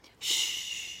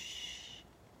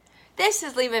This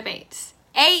is Leva Bates,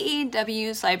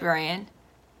 AEW's librarian,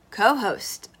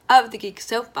 co-host of the Geek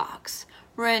Soapbox,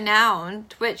 renowned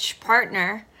Twitch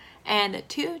partner, and a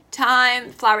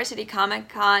two-time Flower City Comic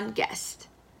Con guest.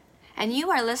 And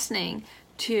you are listening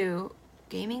to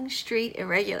Gaming Street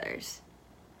Irregulars.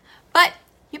 But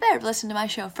you better listen to my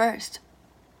show first.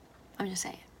 I'm just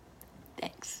saying.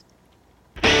 Thanks.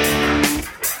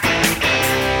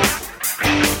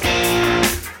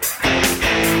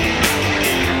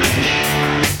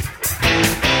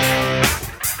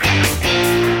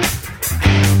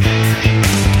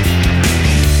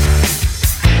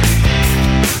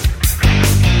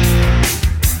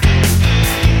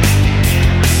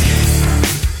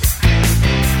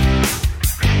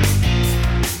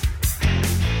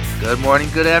 Good morning,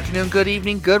 good afternoon, good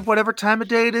evening, good whatever time of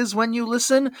day it is when you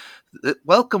listen.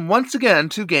 Welcome once again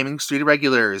to Gaming Street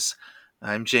Irregulars.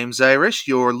 I'm James Irish,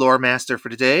 your lore master for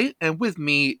today, and with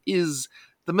me is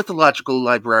the mythological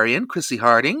librarian, Chrissy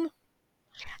Harding.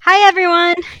 Hi,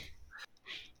 everyone.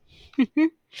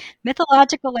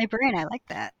 Mythological librarian, I like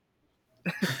that.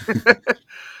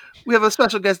 We have a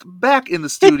special guest back in the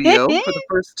studio for the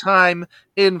first time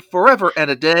in forever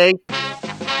and a day.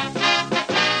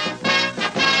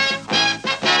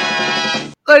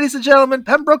 Ladies and gentlemen,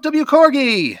 Pembroke W.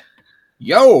 Corgi.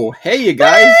 Yo, hey you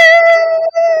guys.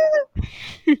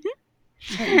 You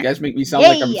guys make me sound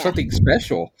like I'm something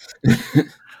special.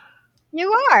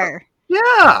 You are.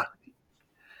 Yeah.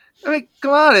 I mean,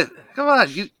 come on.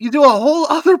 You do a whole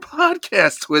other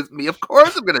podcast with me. Of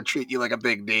course I'm going to treat you like a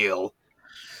big deal.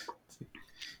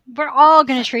 We're all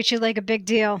going to treat you like a big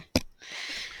deal.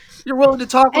 You're willing to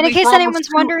talk with me for almost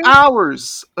 2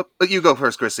 hours. You go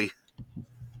first, Chrissy.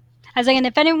 I was saying,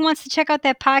 if anyone wants to check out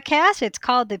that podcast, it's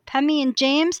called the Pemmy and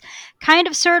James Kind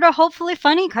of Sorta Hopefully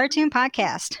Funny Cartoon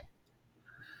Podcast.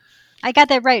 I got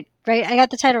that right? I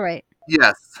got the title right.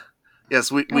 Yes,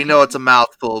 we know it's a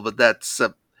mouthful, but that's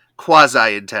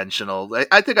quasi-intentional.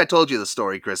 I think I told you the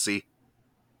story, Chrissy.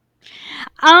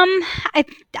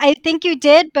 I think you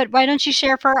did, but why don't you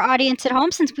share for our audience at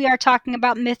home, since we are talking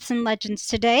about myths and legends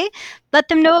today? Let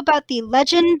them know about the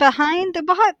legend behind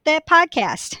that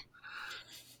podcast.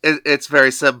 It's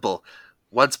very simple.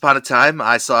 Once upon a time,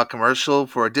 I saw a commercial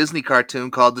for a Disney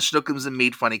cartoon called the Schnookums and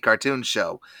Mead Funny Cartoon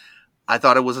Show. I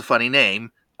thought it was a funny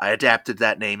name. I adapted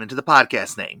that name into the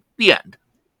podcast name. The end.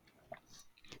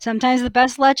 Sometimes the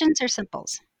best legends are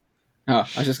simples. I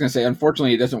was just going to say,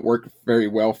 unfortunately, it doesn't work very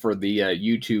well for the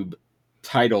YouTube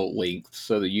title length,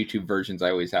 so the YouTube versions I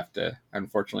always have to,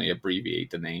 unfortunately, abbreviate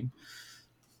the name.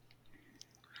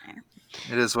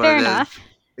 It is what Fair it enough. is.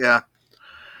 Yeah.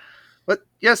 But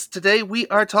yes, today we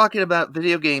are talking about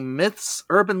video game myths,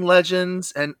 urban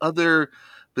legends, and other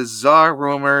bizarre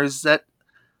rumors that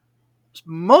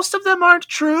most of them aren't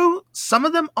true, some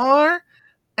of them are,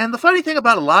 and the funny thing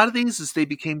about a lot of these is they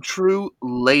became true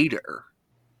later.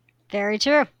 Very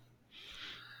true.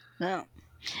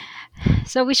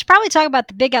 So we should probably talk about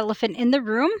the big elephant in the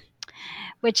room,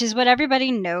 which is what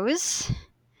everybody knows,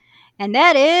 and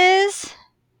that is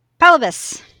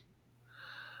Polybius.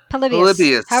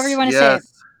 However you want to say it.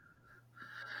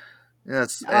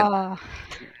 Yes. And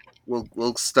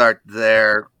we'll start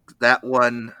there. That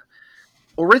one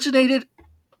originated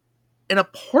in a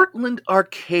Portland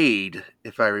arcade,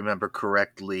 if I remember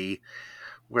correctly,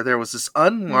 where there was this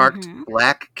unmarked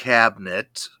black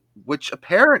cabinet, which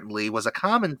apparently was a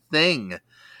common thing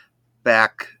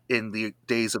back in the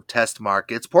days of test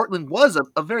markets. Portland was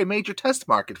a very major test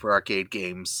market for arcade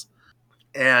games.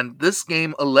 And this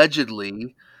game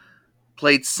allegedly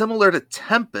played similar to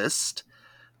Tempest,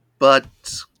 but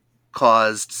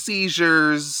caused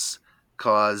seizures,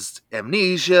 caused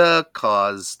amnesia,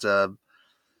 caused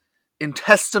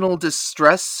intestinal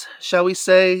distress, shall we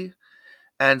say.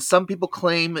 And some people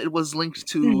claim it was linked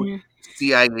to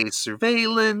CIA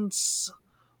surveillance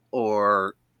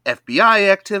or FBI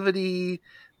activity,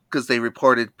 because they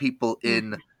reported people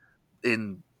in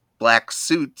black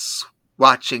suits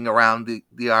watching around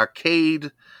the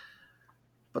arcade.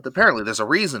 But apparently there's a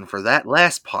reason for that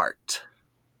last part.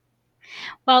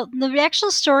 Well, the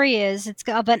actual story is it's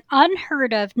of an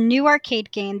unheard of new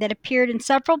arcade game that appeared in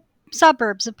several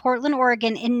suburbs of Portland,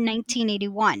 Oregon in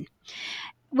 1981,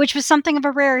 which was something of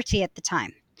a rarity at the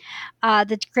time.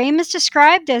 The game is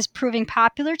described as proving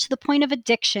popular to the point of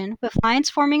addiction, with lines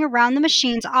forming around the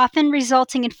machines, often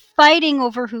resulting in fighting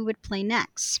over who would play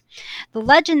next. The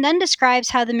legend then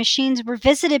describes how the machines were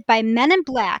visited by men in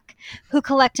black who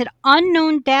collected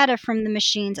unknown data from the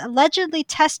machines, allegedly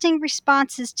testing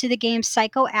responses to the game's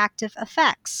psychoactive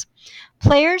effects.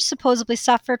 Players supposedly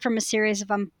suffered from a series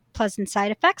of unpleasant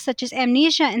side effects such as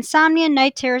amnesia, insomnia,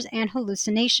 night terrors, and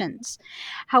hallucinations.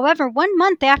 However, 1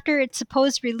 month after its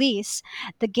supposed release,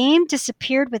 the game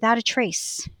disappeared without a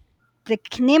trace. The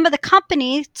name of the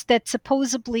company that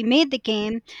supposedly made the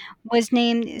game was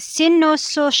named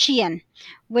Sinososhian,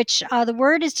 which the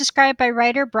word is described by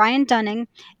writer Brian Dunning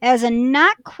as a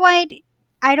not quite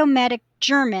idiomatic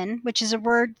German, which is a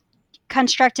word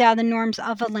constructed out of the norms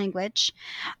of a language,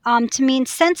 to mean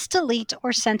sense delete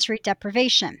or sensory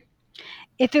deprivation.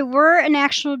 If it were an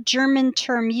actual German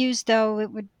term used, though,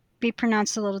 it would be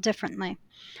pronounced a little differently.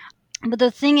 But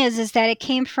the thing is that it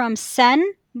came from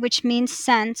sen, which means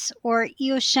sense, or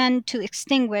ioshen, to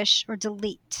extinguish or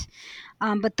delete.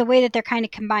 But the way that they're kind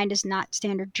of combined is not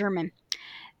standard German.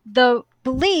 The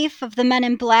belief of the Men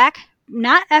in Black,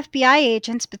 not FBI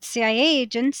agents, but CIA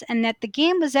agents, and that the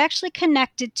game was actually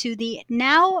connected to the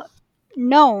now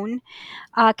known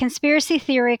conspiracy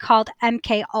theory called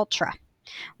MK Ultra,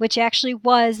 which actually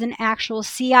was an actual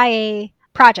CIA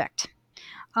project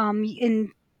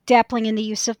in dabbling in the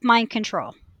use of mind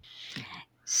control.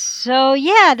 So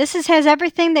yeah, this has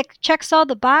everything that checks all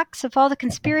the box of all the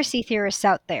conspiracy theorists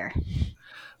out there.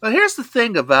 But here's the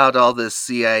thing about all this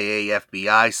CIA,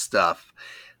 FBI stuff.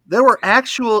 There were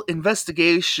actual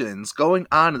investigations going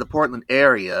on in the Portland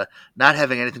area, not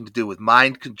having anything to do with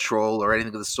mind control or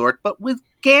anything of the sort, but with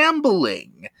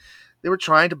gambling. They were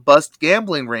trying to bust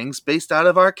gambling rings based out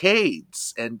of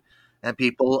arcades, and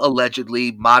people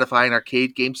allegedly modifying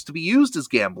arcade games to be used as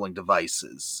gambling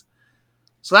devices.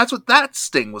 So that's what that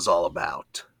sting was all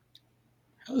about.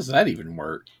 How does that even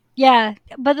work? Yeah,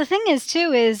 but the thing is,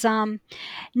 too, is no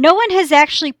one has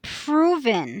actually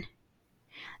proven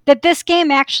that this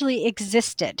game actually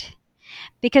existed.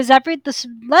 Because this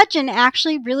legend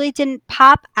actually really didn't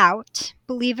pop out,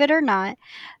 believe it or not.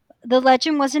 The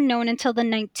legend wasn't known until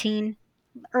the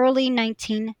early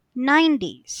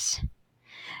 1990s.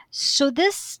 So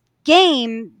this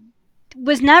game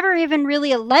was never even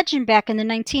really a legend back in the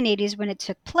 1980s when it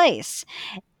took place.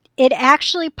 It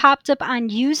actually popped up on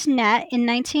Usenet in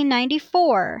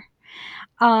 1994,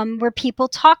 where people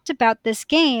talked about this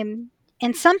game,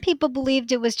 and some people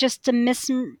believed it was just a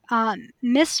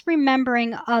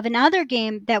misremembering of another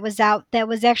game that was out that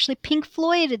was actually Pink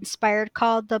Floyd inspired,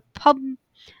 called the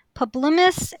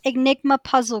Publimus Enigma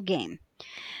puzzle game.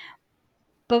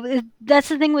 But that's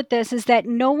the thing with this, is that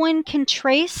no one can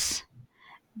trace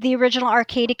the original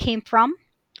arcade it came from.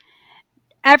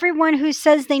 Everyone who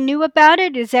says they knew about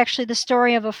it is actually the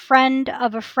story of a friend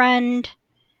of a friend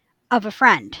of a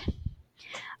friend.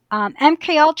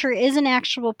 MK Ultra is an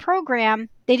actual program.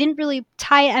 They didn't really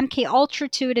tie MK Ultra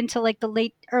to it until like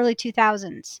the early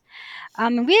 2000s.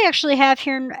 And we actually have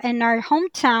here in our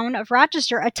hometown of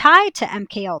Rochester a tie to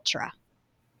MK Ultra.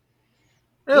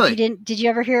 Really? Did you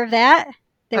ever hear of that?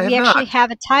 That we actually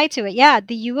have a tie to it. Yeah,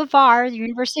 the U of R, the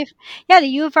University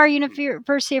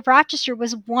of Rochester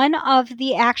was one of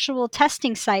the actual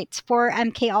testing sites for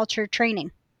MK Ultra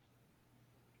training.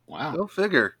 Wow. Go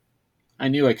figure. I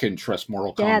knew I couldn't trust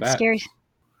Mortal Kombat. Yeah, it's scary.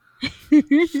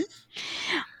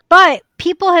 But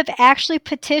people have actually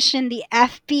petitioned the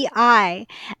FBI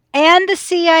and the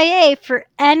CIA for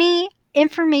any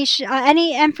information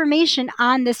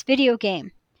on this video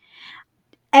game.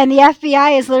 And the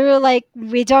FBI is literally like,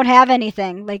 we don't have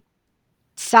anything. Like,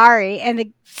 sorry. And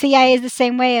the CIA is the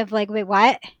same way of like, wait,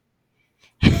 what?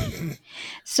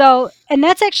 So, and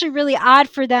that's actually really odd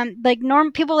for them. Like,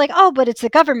 people are like, oh, but it's the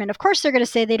government. Of course they're going to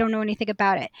say they don't know anything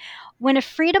about it. When a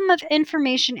Freedom of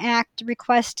Information Act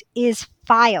request is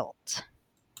filed,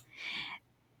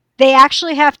 they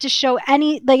actually have to show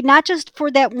not just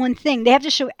for that one thing, they have to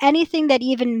show anything that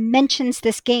even mentions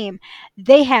this game.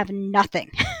 They have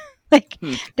nothing.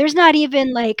 There's not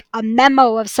even like a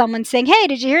memo of someone saying, hey,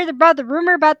 did you hear about the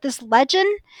rumor about this legend?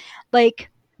 Like,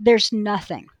 there's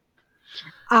nothing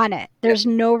on it. There's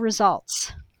no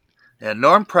results. Yeah,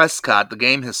 Norm Prescott, the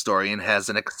game historian, has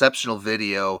an exceptional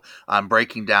video on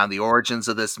breaking down the origins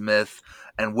of this myth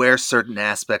and where certain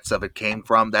aspects of it came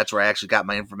from. That's where I actually got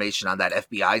my information on that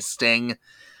FBI sting,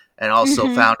 and also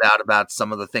found out about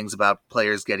some of the things about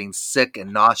players getting sick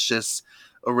and nauseous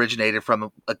originated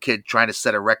from a kid trying to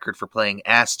set a record for playing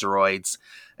Asteroids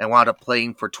and wound up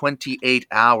playing for 28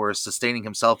 hours, sustaining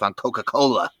himself on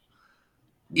Coca-Cola.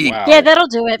 Wow. Yeah, that'll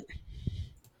do it.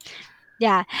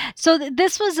 Yeah. So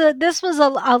this was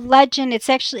a legend.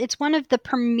 It's one of the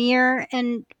premier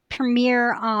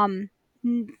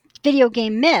video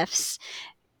game myths.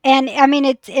 And I mean,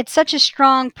 it's such a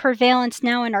strong prevalence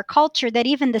now in our culture that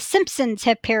even The Simpsons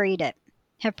have parodied it,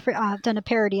 have done a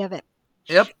parody of it.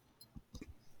 Yep.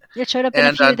 It showed up in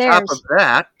a few of theirs. And on top of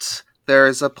that,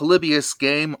 there's a Polybius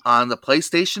game on the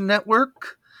PlayStation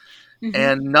Network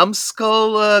And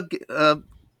Numbskull,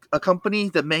 a company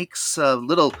that makes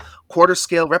little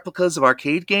quarter-scale replicas of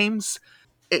arcade games,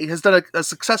 it has done a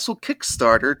successful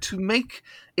Kickstarter to make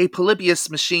a Polybius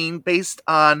machine based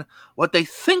on what they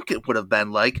think it would have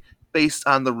been like, based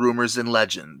on the rumors and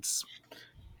legends.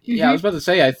 Yeah, I was about to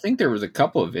say, I think there was a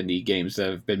couple of indie games that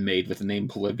have been made with the name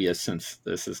Polybius since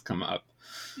this has come up.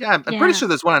 Yeah, I'm pretty sure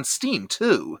there's one on Steam,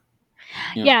 too.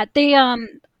 Yeah, they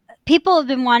people have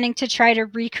been wanting to try to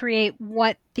recreate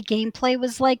what the gameplay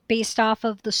was like based off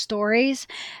of the stories,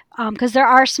 because there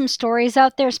are some stories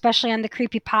out there, especially on the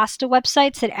creepypasta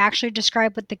websites, that actually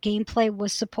describe what the gameplay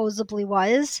was supposedly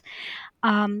was.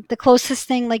 The closest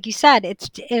thing, like you said,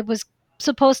 it was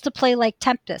supposed to play like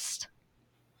Tempest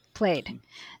played.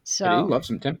 So I do love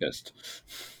some Tempest.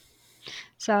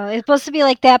 So it's supposed to be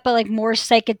like that, but like more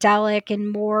psychedelic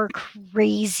and more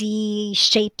crazy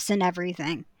shapes and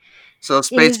everything. So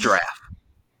Space Giraffe.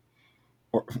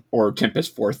 Or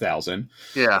Tempest 4000.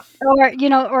 Yeah.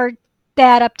 Or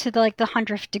that up to the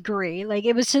 100th degree. Like,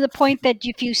 it was to the point that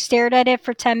if you stared at it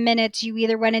for 10 minutes, you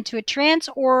either went into a trance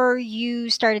or you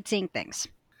started seeing things.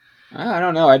 I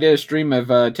don't know. I did a stream of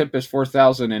Tempest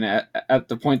 4000, and at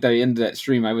the point that I ended that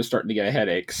stream, I was starting to get a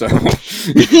headache. So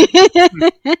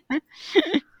that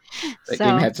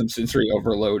game had some sensory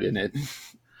overload in it.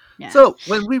 Yeah. So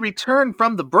when we return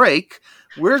from the break,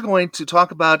 we're going to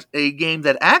talk about a game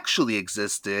that actually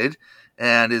existed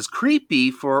and is creepy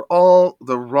for all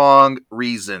the wrong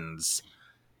reasons.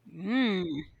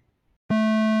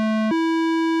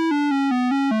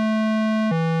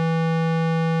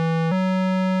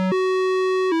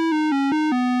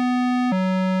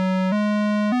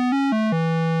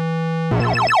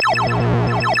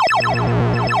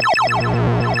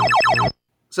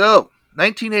 So,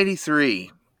 1983.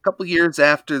 A couple years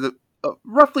after the,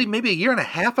 roughly maybe a year and a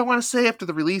half, I want to say, after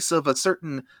the release of a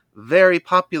certain very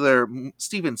popular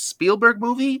Steven Spielberg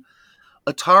movie,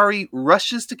 Atari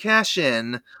rushes to cash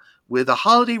in with a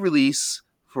holiday release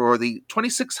for the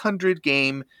 2600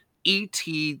 game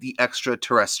E.T. the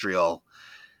Extraterrestrial.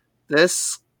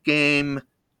 This game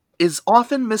is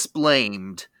often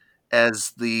misblamed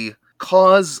as the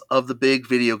cause of the big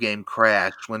video game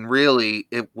crash, when really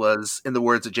it was, in the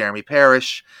words of Jeremy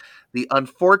Parish, the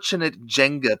unfortunate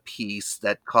Jenga piece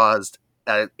that caused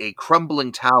a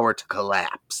crumbling tower to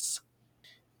collapse.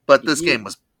 But this game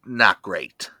was not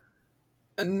great.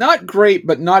 Not great,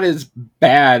 but not as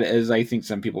bad as I think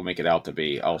some people make it out to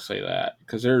be. I'll say that.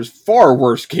 Because there's far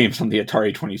worse games on the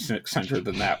Atari 2600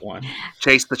 than that one.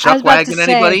 Chase the Chuck Wagon,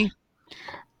 anybody?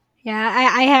 Yeah,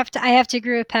 I have to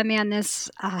agree with Pemmy on this.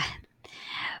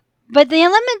 But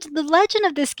the legend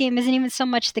of this game isn't even so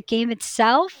much the game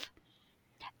itself.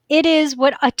 It is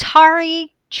what Atari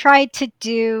tried to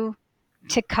do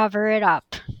to cover it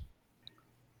up.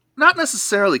 Not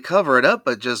necessarily cover it up,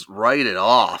 but just write it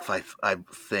off, I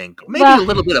think. Maybe a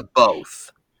little bit of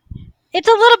both. It's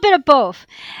a little bit of both.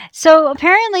 So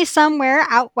apparently somewhere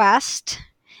out west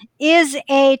is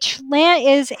a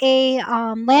landfill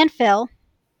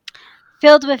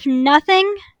filled with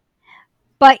nothing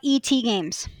but E.T.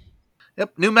 games.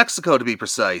 Yep, New Mexico to be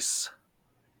precise.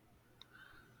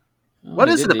 What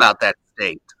is it about that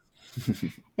state?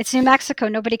 It's New Mexico.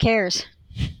 Nobody cares.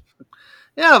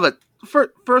 Yeah, but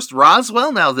first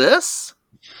Roswell, now this?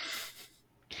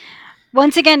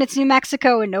 Once again, it's New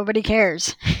Mexico and nobody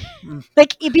cares.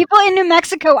 Like, people in New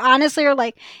Mexico honestly are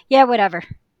like, yeah, whatever.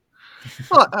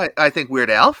 Well, I think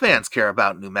Weird Al fans care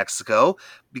about New Mexico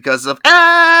because of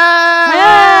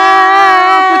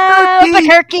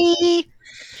Albuquerque!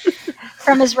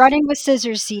 From his Running with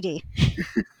Scissors CD.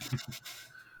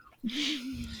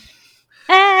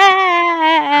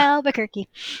 Albuquerque.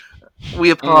 We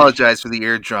apologize for the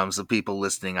eardrums of people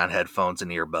listening on headphones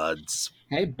and earbuds.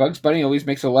 Hey, Bugs Bunny always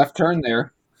makes a left turn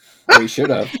there. Or he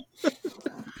should have.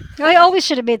 I always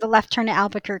should have made the left turn to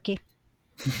Albuquerque.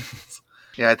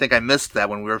 Yeah, I think I missed that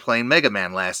when we were playing Mega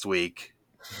Man last week.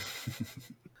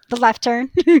 The left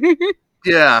turn?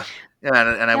 Yeah,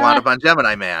 and I wound up on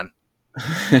Gemini Man.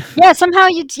 Yeah, somehow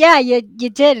you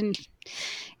did, and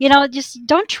just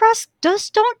don't trust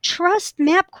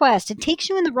MapQuest. It takes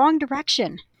you in the wrong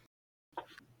direction.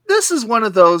 This is one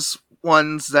of those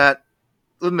ones that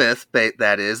the myth,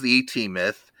 that is the E.T.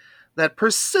 myth, that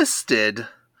persisted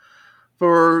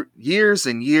for years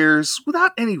and years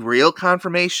without any real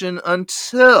confirmation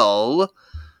until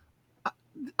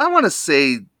I want to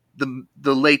say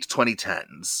the late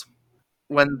 2010s,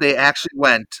 when they actually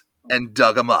went and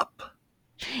dug them up.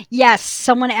 Yes,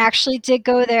 someone actually did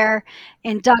go there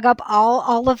and dug up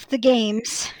all of the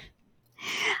games.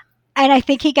 And I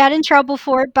think he got in trouble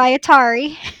for it by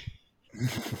Atari.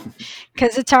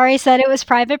 Because Atari said it was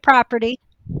private property.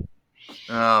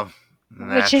 Oh,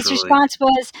 Which his naturally.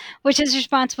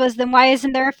 response was, then why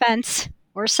isn't there a fence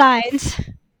or signs?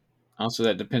 Also,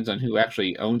 that depends on who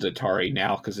actually owns Atari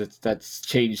now, because that's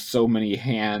changed so many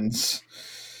hands.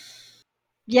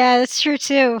 Yeah, that's true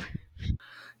too.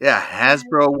 Yeah,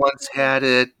 Hasbro once had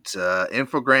it.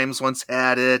 Infogrames once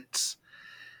had it.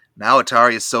 Now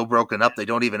Atari is so broken up they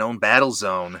don't even own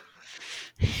Battlezone,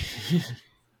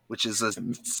 which is a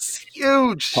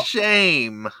huge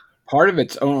shame. Part of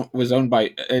it was owned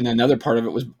by, and another part of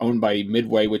it was owned by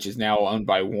Midway, which is now owned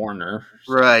by Warner.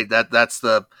 So. Right, that's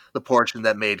the portion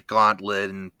that made Gauntlet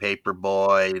and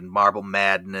Paperboy and Marble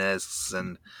Madness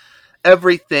and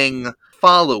everything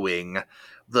following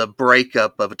the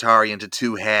breakup of Atari into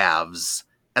two halves.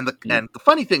 And the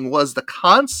funny thing was the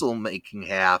console making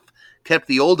half kept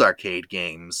the old arcade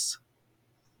games.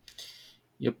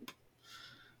 Yep.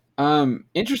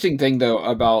 Interesting thing though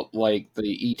about like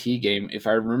the ET game, if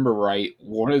I remember right,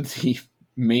 one of the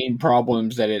main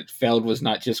problems that it failed was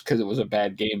not just because it was a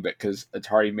bad game, but because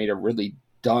Atari made a really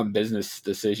dumb business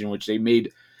decision, which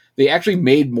they actually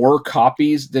made more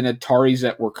copies than Ataris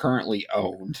that were currently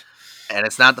owned. And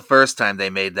it's not the first time they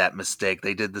made that mistake.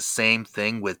 They did the same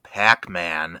thing with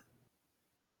Pac-Man.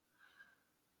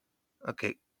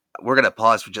 Okay, we're going to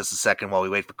pause for just a second while we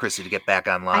wait for Chrissy to get back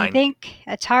online. I think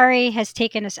Atari has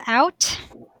taken us out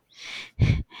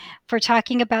for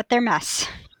talking about their mess.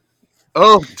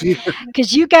 Oh, dear.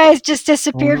 Because you guys just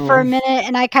disappeared for a minute,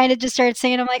 and I kind of just started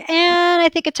saying, I'm like, and I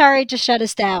think Atari just shut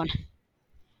us down.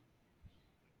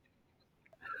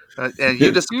 And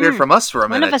you disappeared from us for a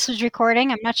minute. One of us was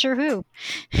recording. I'm not sure who.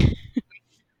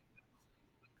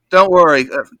 Don't worry.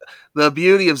 The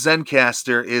beauty of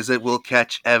Zencastr is it will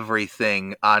catch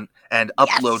everything on and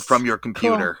upload from your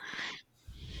computer.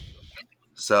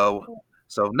 Cool.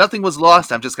 So nothing was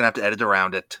lost. I'm just going to have to edit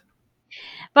around it.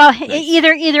 Well, nice.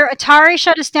 Either Atari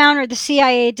shut us down or the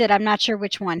CIA did. I'm not sure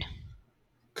which one.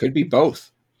 Could be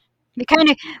both. We kind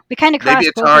of crossed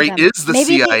Maybe Atari is the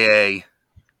CIA.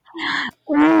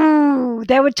 Ooh,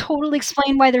 that would totally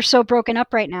explain why they're so broken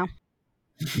up right now.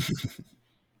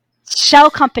 Shell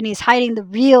companies hiding the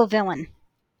real villain.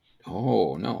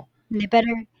 Oh no! And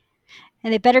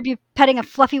they better be petting a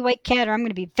fluffy white cat, or I'm going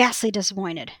to be vastly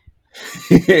disappointed.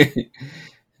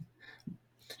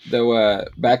 Though,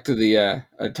 back to the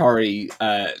Atari,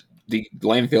 the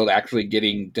landfill actually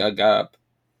getting dug up,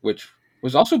 which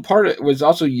was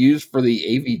also used for the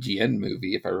AVGN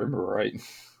movie, if I remember right.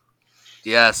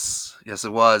 Yes,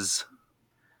 it was.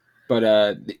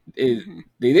 But they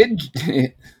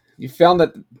did. You found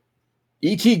that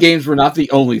ET games were not the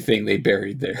only thing they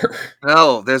buried there.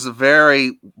 No, there's a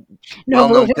very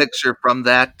well-known picture from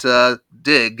that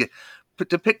dig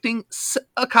depicting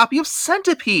a copy of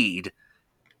Centipede.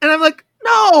 And I'm like,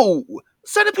 no!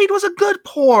 Centipede was a good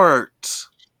port!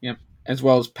 Yep, as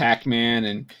well as Pac-Man,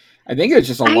 and I think it was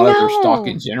just a lot of their stock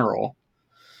in general.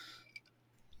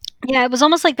 Yeah, it was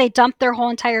almost like they dumped their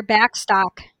whole entire back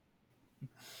stock.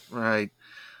 Right.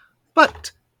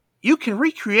 But you can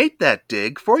recreate that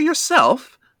dig for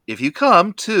yourself if you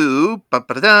come to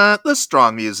the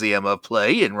Strong Museum of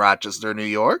Play in Rochester, New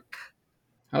York.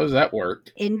 How does that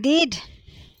work? Indeed.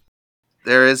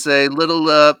 There is a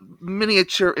little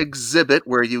miniature exhibit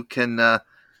where you can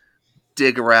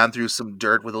dig around through some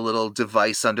dirt with a little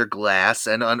device under glass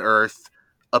and unearth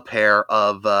a pair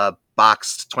of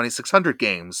boxed 2600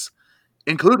 games,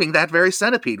 including that very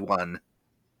Centipede one.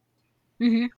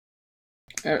 Mm-hmm.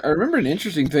 I remember an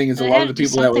interesting thing is a lot of the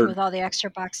people that were with all the extra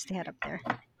boxes they had up there.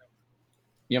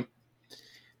 Yep.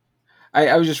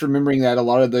 I was just remembering that a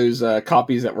lot of those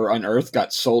copies that were unearthed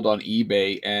got sold on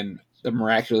eBay, and the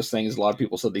miraculous thing is a lot of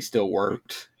people said they still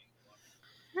worked.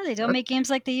 No, they don't make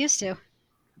games like they used to.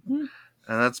 And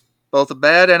that's both a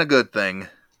bad and a good thing.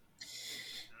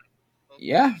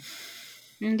 Yeah.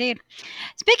 Indeed.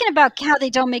 Speaking about how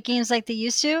they don't make games like they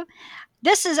used to,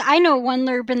 I know one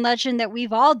urban legend that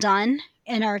we've all done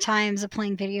in our times of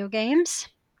playing video games.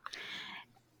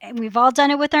 And we've all done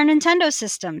it with our Nintendo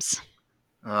systems.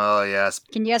 Oh, yes.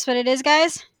 Can you guess what it is,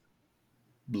 guys?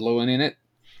 Blowing in it?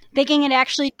 Thinking it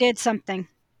actually did something.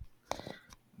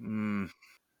 I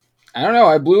don't know.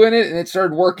 I blew in it and it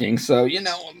started working, so, you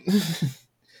know.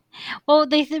 Well,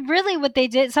 what they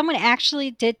did, someone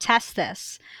actually did test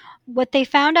this. What they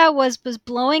found out was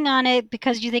blowing on it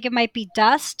because you think it might be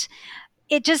dust.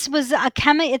 It just was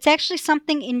it's actually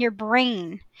something in your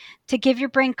brain to give your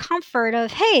brain comfort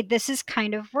of, hey, this is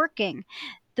kind of working.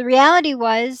 The reality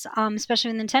was,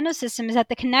 especially with the Nintendo system, is that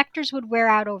the connectors would wear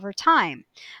out over time.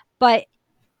 But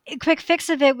a quick fix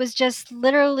of it was just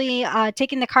literally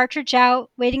taking the cartridge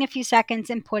out, waiting a few seconds,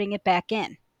 and putting it back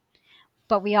in.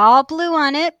 but we all blew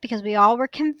on it because we all were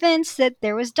convinced that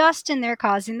there was dust in there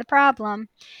causing the problem.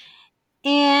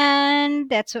 And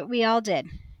that's what we all did.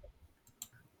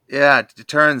 Yeah, it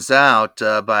turns out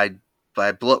by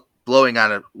blowing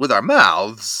on it with our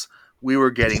mouths, we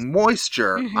were getting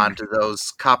moisture onto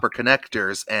those copper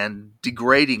connectors and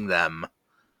degrading them.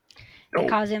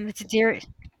 Causing them to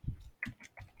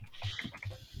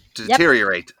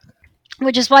deteriorate.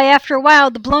 Which is why after a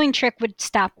while the blowing trick would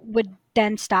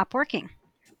then stop working,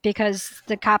 because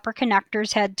the copper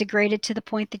connectors had degraded to the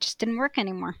point that just didn't work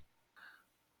anymore.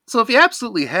 So if you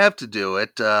absolutely have to do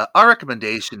it, our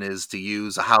recommendation is to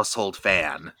use a household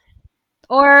fan.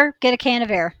 Or get a can of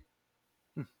air.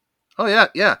 Oh,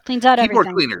 yeah. Cleans out Keyboard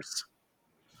everything. cleaners.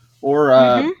 Or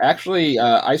actually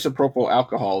isopropyl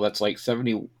alcohol, that's like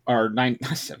 70 or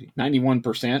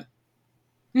 91%.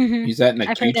 Mm-hmm. Use that in a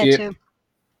I've heard that Q-tip. too.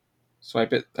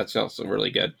 Swipe it. That's also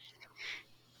really good.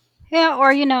 Yeah,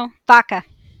 or vodka.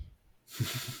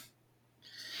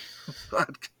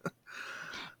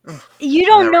 You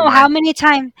don't know how many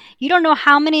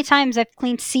times I've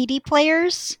cleaned CD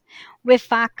players with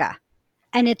vodka,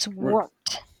 and it's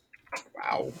worked.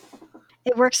 Wow.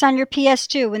 It works on your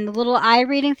PS2, and the little eye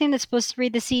reading thing that's supposed to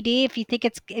read the CD. If you think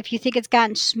it's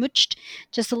gotten smooched,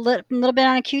 just a little bit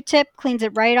on a Q-tip cleans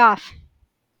it right off.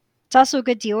 It's also a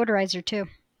good deodorizer too.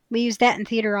 We use that in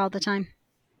theater all the time.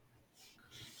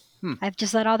 I've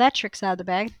just let all that tricks out of the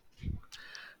bag.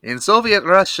 In Soviet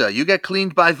Russia, you get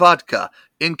cleaned by vodka.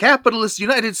 In capitalist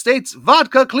United States,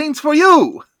 vodka cleans for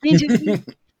you.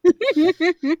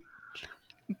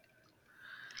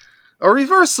 A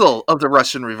reversal of the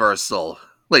Russian reversal,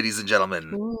 ladies and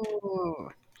gentlemen.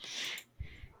 Ooh.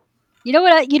 You know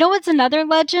what? You know what's another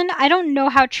legend? I don't know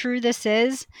how true this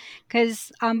is,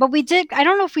 because but we did. I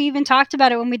don't know if we even talked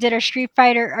about it when we did our Street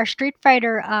Fighter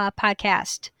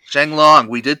podcast. Shenlong,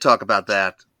 we did talk about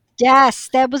that. Yes,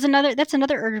 that's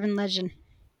another urban legend.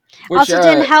 Which also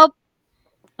didn't help.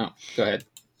 Oh, go ahead.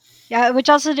 Yeah, which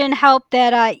also didn't help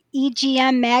that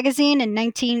EGM magazine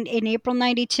in April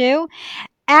 '92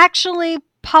 actually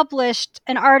published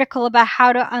an article about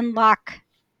how to unlock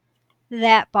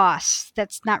that boss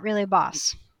that's not really a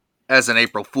boss. As an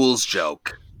April Fool's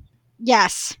joke.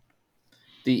 Yes.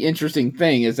 The interesting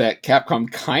thing is that Capcom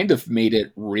kind of made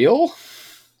it real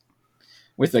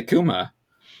with Akuma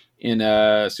in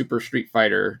Super Street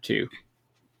Fighter 2.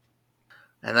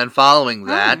 And then following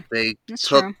that, they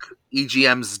took true.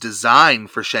 EGM's design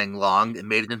for Shenlong and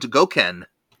made it into Goken.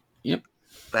 Yep.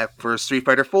 Back for Street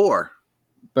Fighter 4.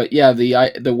 But yeah,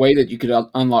 the way that you could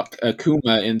unlock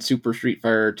Akuma in Super Street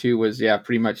Fighter 2 was,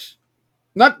 pretty much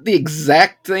not the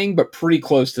exact thing, but pretty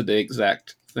close to the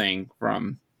exact thing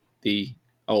from the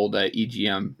old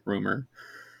EGM rumor.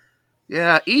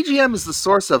 Yeah, EGM is the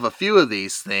source of a few of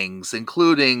these things,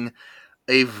 including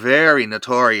a very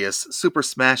notorious Super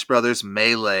Smash Bros.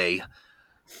 Melee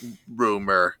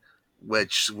rumor,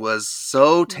 which was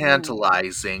so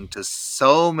tantalizing to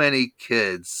so many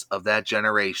kids of that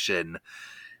generation,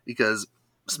 because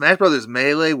Smash Bros.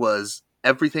 Melee was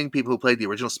everything people who played the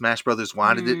original Smash Bros.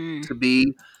 Wanted it to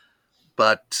be,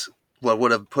 but what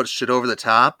would have pushed it over the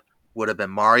top would have been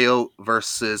Mario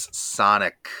versus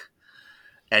Sonic.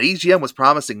 And EGM was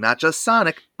promising not just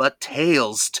Sonic, but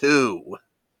Tails too.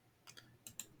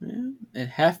 Yeah, it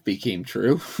half became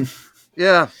true.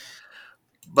 Yeah.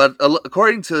 But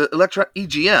according to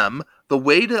EGM, the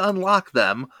way to unlock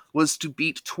them was to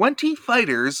beat 20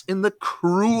 fighters in the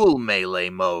Cruel Melee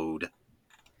mode.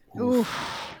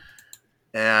 Oof.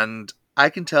 And I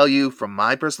can tell you from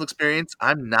my personal experience,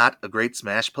 I'm not a great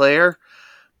Smash player,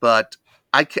 but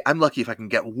I'm lucky if I can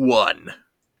get one.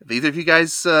 Have either of you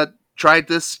guys tried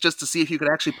this just to see if you could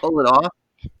actually pull it off?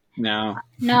 No.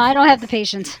 No, I don't have the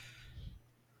patience.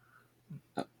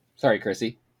 Sorry,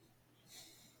 Chrissy.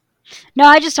 No,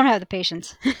 I just don't have the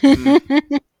patience.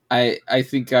 I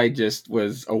think I just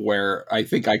was aware. I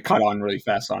think I caught on really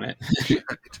fast on it.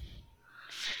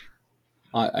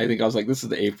 I think I was like, this is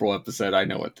the April episode. I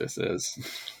know what this is.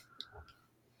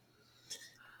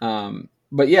 But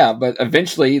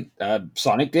eventually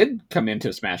Sonic did come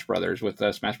into Smash Brothers with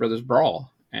Smash Brothers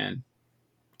Brawl and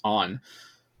on.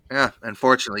 Yeah,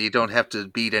 unfortunately, you don't have to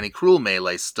beat any Cruel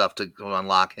Melee stuff to go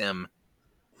unlock him.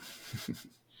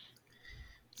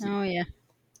 Oh, yeah.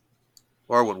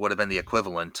 Or what would have been the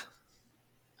equivalent.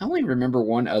 I only remember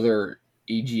one other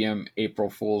EGM April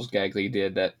Fool's gag they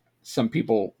did that some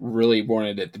people really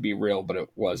wanted it to be real, but it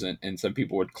wasn't. And some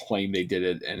people would claim they did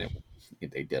it, and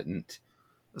they didn't.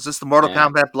 Is this the Mortal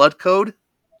Kombat Blood Code?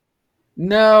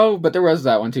 No, but there was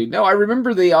that one too. No, I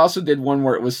remember they also did one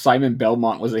where it was Simon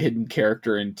Belmont was a hidden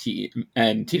character in Teenage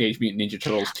Mutant Ninja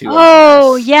Turtles 2.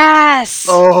 Oh, yes!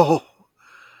 Oh,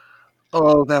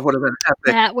 Oh, that would have been epic.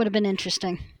 That would have been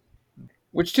interesting.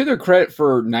 Which, to their credit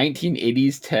for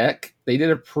 1980s tech, they did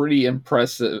a pretty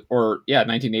impressive,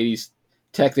 1980s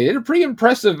tech, they did a pretty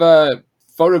impressive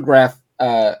photograph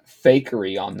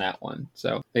fakery on that one.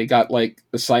 So they got like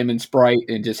the Simon Sprite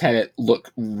and just had it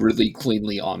look really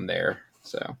cleanly on there.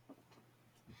 So,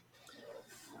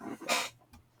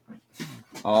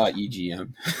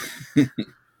 EGM.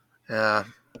 Yeah.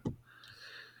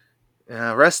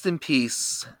 Yeah, rest in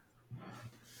peace.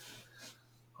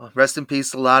 Rest in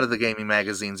peace, a lot of the gaming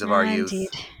magazines of our youth. Indeed.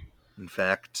 In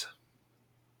fact,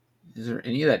 Is there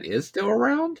any that is still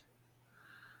around?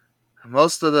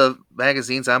 most of the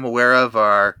magazines I'm aware of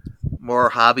are more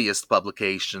hobbyist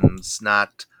publications,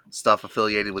 not stuff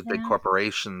affiliated with big Yeah.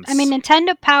 corporations. I mean,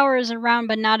 Nintendo Power is around,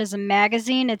 but not as a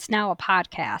magazine. It's now a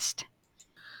podcast.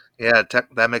 yeah,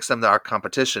 that makes them our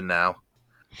competition now.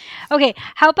 Okay,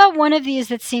 how about one of these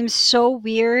that seems so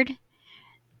weird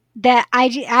that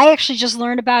I actually just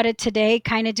learned about it today,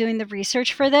 kind of doing the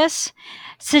research for this.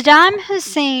 Saddam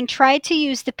Hussein tried to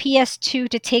use the PS2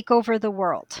 to take over the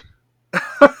world.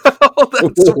 Oh,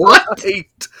 that's What?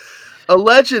 right.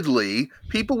 Allegedly,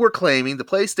 people were claiming the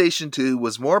PlayStation 2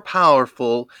 was more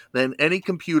powerful than any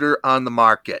computer on the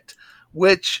market,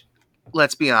 which,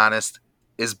 let's be honest,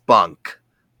 is bunk.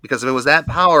 Because if it was that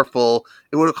powerful,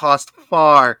 it would have cost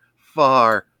far,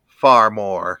 far, far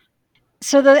more.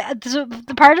 So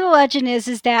the part of the legend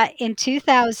is that in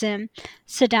 2000,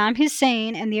 Saddam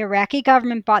Hussein and the Iraqi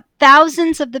government bought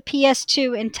thousands of the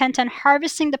PS2 intent on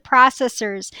harvesting the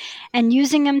processors and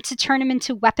using them to turn them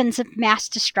into weapons of mass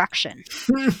destruction.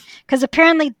 Because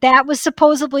apparently that was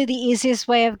supposedly the easiest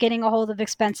way of getting a hold of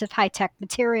expensive high-tech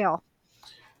material.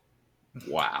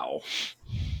 Wow.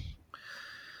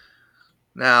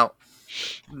 Now,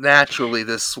 naturally,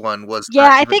 this one was. Yeah,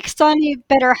 not I even- think Sony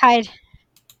better hide.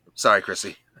 Sorry,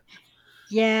 Chrissy.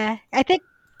 Yeah, I think.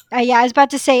 Yeah, I was about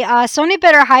to say Sony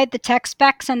better hide the tech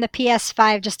specs on the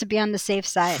PS5 just to be on the safe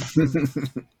side.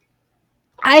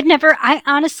 I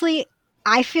honestly,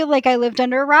 I feel like I lived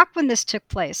under a rock when this took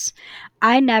place.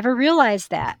 I never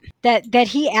realized that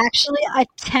he actually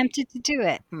attempted to do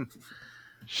it.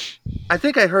 I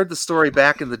think I heard the story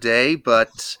back in the day,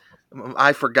 but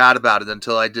I forgot about it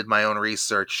until I did my own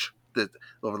research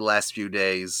over the last few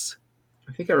days.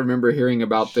 I think I remember hearing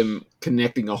about them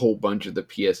connecting a whole bunch of the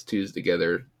PS2s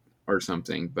together or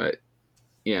something, but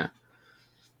yeah.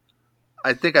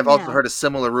 I think I've also Yeah. heard a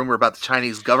similar rumor about the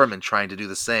Chinese government trying to do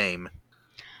the same.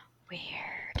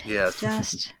 Weird. Yes,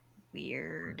 Just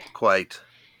weird. quite.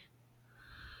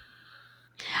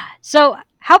 So,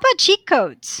 how about cheat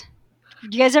codes?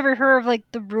 You guys ever heard of like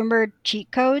the rumored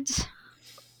cheat codes?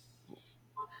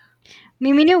 I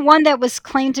mean, we knew one that was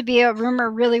claimed to be a rumor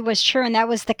really was true, and that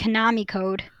was the Konami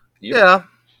code. Yep. Yeah.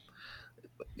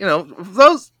 You know,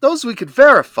 those we could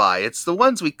verify. It's the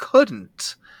ones we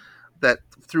couldn't that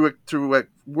through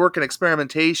work and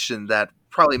experimentation that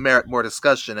probably merit more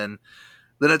discussion. And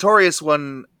the notorious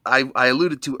one I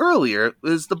alluded to earlier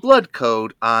is the blood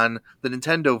code on the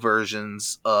Nintendo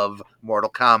versions of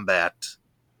Mortal Kombat.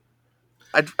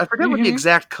 I forget what the Mhm.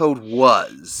 exact code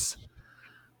was,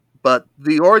 but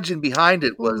the origin behind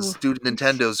it was Ooh. due to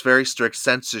Nintendo's very strict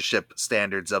censorship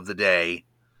standards of the day,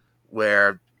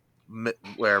 where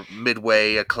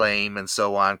Midway, Acclaim, and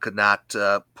so on could not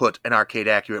put an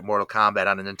arcade-accurate Mortal Kombat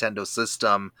on a Nintendo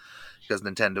system because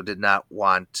Nintendo did not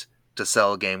want to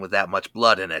sell a game with that much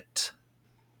blood in it.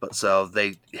 But so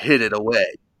they hid it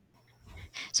away.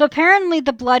 So apparently,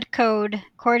 the blood code,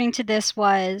 according to this,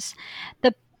 was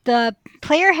the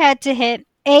player had to hit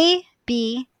A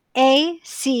B A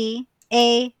C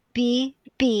A B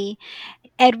B.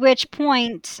 At which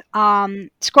point,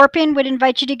 Scorpion would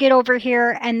invite you to get over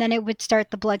here, and then it would start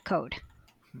the blood code,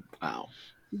 Wow.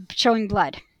 showing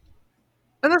blood.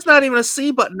 And that's not even a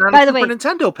C button on By a the Super way-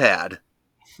 Nintendo pad.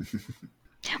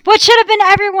 What should have been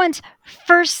everyone's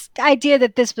first idea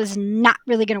that this was not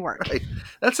really going to work. Right.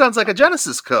 That sounds like a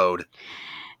Genesis code.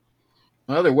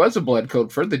 Well, there was a blood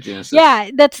code for the Genesis. Yeah,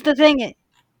 that's the thing.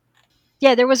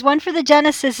 Yeah, there was one for the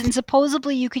Genesis, and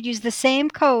supposedly you could use the same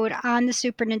code on the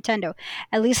Super Nintendo.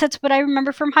 At least that's what I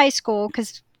remember from high school,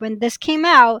 because when this came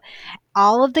out,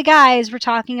 all of the guys were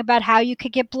talking about how you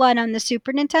could get blood on the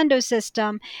Super Nintendo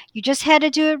system. You just had to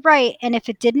do it right, and if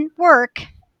it didn't work,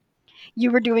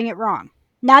 you were doing it wrong.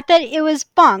 Not that it was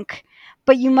bunk,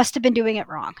 but you must have been doing it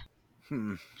wrong.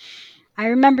 I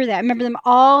remember that. I remember them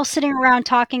all sitting around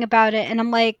talking about it, and I'm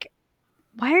like,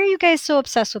 why are you guys so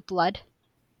obsessed with blood?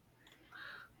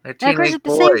 They're And of course, teenage at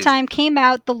the same boys. time, came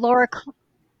out the Laura.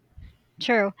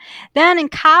 True. Then in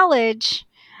college,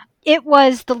 It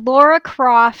was the Laura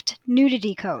Croft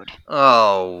nudity code.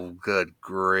 Oh, good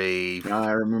grief.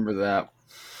 I remember that.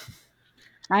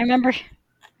 I remember.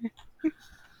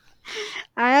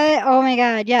 Oh my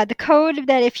god, yeah, the code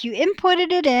that if you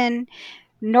inputted it in,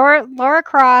 Laura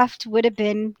Croft would have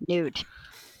been nude.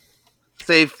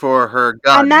 Save for her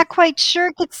gun. I'm not quite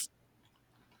sure it's.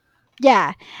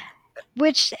 Yeah.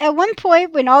 Which, at one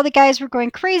point, when all the guys were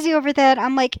going crazy over that,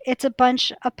 I'm like, it's a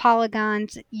bunch of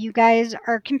polygons. You guys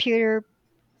are computer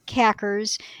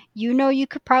hackers. You know you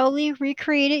could probably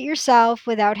recreate it yourself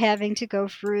without having to go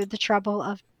through the trouble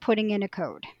of putting in a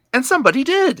code. And somebody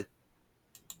did.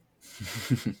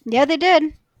 Yeah, they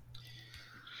did.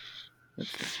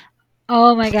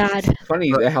 Oh my god.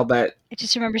 Funny how that. I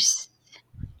just remember.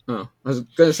 Oh, I was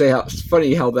gonna say how it's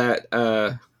funny how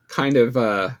that kind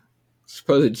of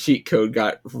supposed cheat code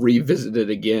got revisited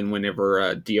again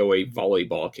whenever DOA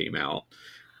volleyball came out,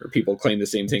 or people claim the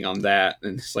same thing on that,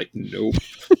 and it's like, nope.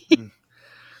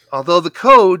 Although the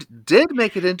code did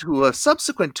make it into a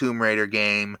subsequent Tomb Raider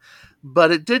game,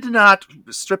 but it did not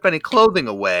strip any clothing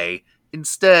away.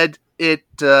 Instead, it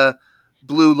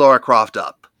blew Lara Croft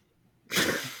up.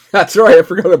 That's right, I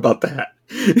forgot about that.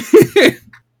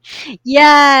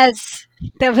 Yes,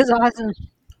 that was awesome.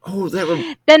 Oh,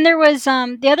 that. Then there was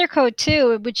the other code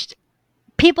too, which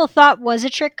people thought was a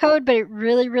trick code, but it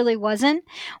really, really wasn't.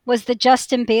 Was the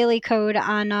Justin Bailey code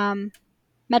on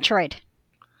Metroid?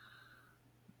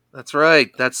 That's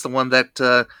right. That's the one that.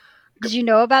 Did you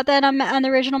know about that on the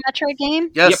original Metroid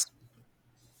game? Yes. Yep.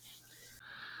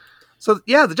 So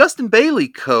yeah, the Justin Bailey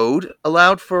code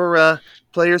allowed for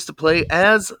players to play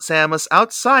as Samus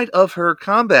outside of her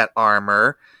combat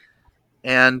armor,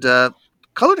 and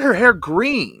colored her hair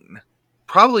green,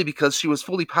 probably because she was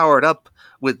fully powered up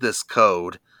with this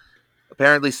code.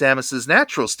 Apparently, Samus's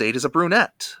natural state is a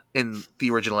brunette in the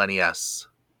original NES.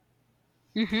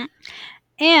 Mm-hmm.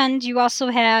 And you also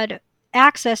had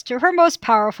access to her most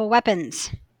powerful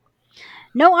weapons.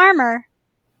 No armor,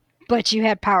 but you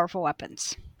had powerful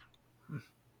weapons.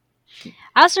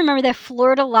 I also remember that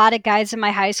floored a lot of guys in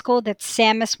my high school that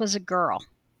Samus was a girl.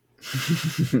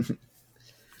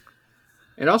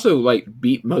 It also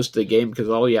beat most of the game because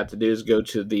all you have to do is go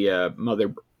to the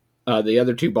the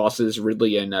other two bosses,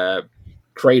 Ridley and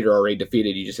Crater, already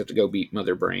defeated. You just have to go beat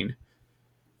Mother Brain.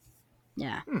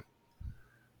 Yeah.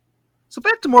 So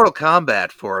back to Mortal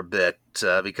Kombat for a bit,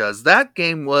 because that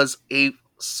game was a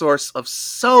source of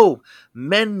so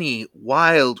many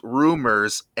wild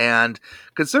rumors, and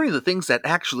concerning the things that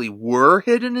actually were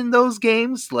hidden in those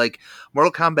games, like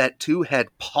Mortal Kombat 2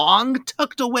 had Pong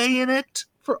tucked away in it,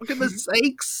 for goodness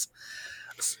sakes.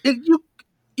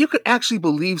 You could actually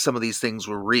believe some of these things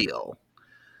were real.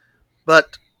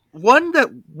 But one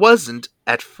that wasn't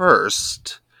at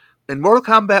first, in Mortal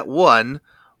Kombat 1,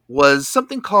 was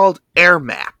something called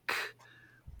Ermac.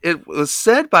 It was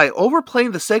said by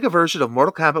overplaying the Sega version of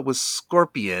Mortal Kombat with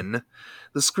Scorpion,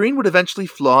 the screen would eventually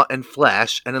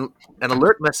flash an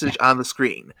alert message on the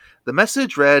screen. The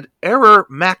message read, "Error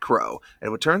Macro,"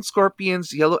 and would turn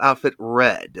Scorpion's yellow outfit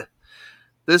red.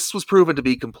 This was proven to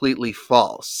be completely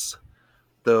false.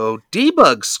 Though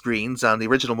debug screens on the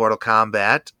original Mortal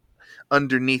Kombat,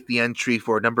 underneath the entry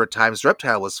for a number of times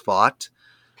Reptile was fought,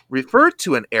 referred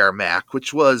to an Ermac,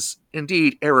 which was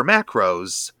indeed error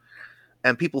macros,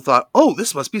 and people thought, oh,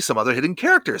 this must be some other hidden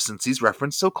character since he's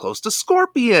referenced so close to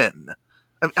Scorpion.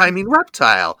 I mean,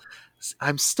 Reptile.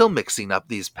 I'm still mixing up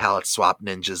these palette swap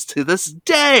ninjas to this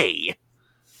day.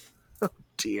 Oh,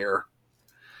 dear.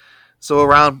 So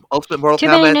around Ultimate Mortal Too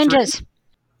Kombat many 3, ninjas.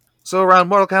 So around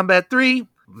Mortal Kombat 3,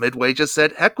 Midway just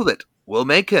said, heck with it, we'll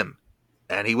make him.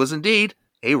 And he was indeed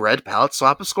a red palette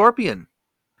swap of Scorpion.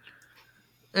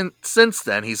 And since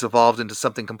then, he's evolved into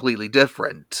something completely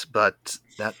different, but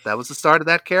that was the start of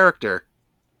that character.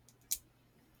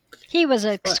 He was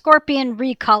a Scorpion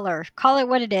recolor. Call it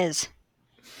what it is.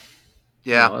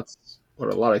 Yeah. Well, that's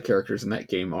what a lot of characters in that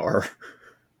game are.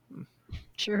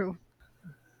 True.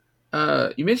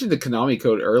 You mentioned the Konami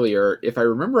code earlier. If I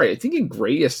remember right, I think in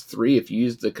Gradius 3, if you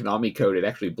use the Konami code, it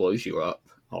actually blows you up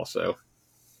also.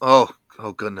 Oh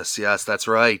goodness, yes, that's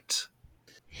right.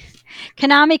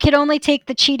 Konami could only take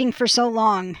the cheating for so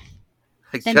long.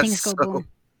 Then things go boom.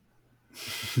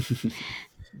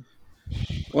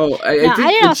 Well, I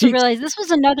didn't also realize this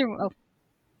was another... Oh.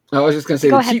 I was just going to say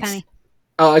Go ahead, Penny.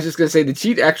 I was just going to say the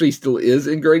cheat actually still is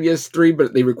in Gradius 3,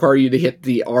 but they require you to hit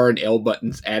the R and L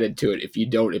buttons added to it. If you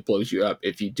don't, it blows you up.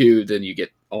 If you do, then you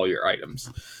get all your items.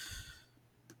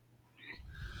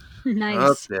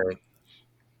 Nice. Okay.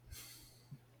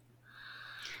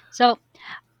 So,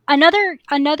 another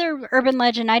urban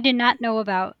legend I did not know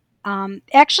about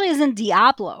actually is in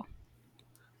Diablo.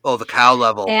 Oh, the cow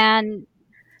level. And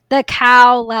the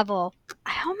cow level.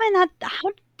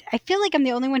 I feel like I'm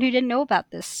the only one who didn't know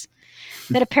about this.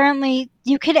 That apparently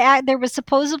there was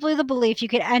supposedly the belief you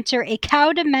could enter a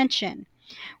cow dimension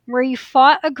where you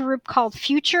fought a group called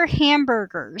Future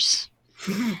Hamburgers,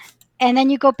 and then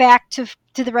you go back to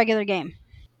the regular game.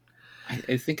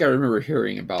 I think I remember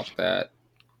hearing about that.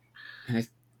 And I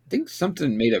think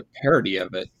something made a parody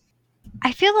of it.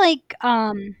 I feel like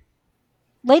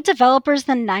late developers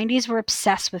in the 90s were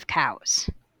obsessed with cows.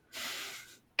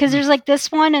 Because there's like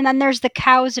this one, and then there's the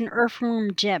cows in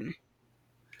Earthworm Jim.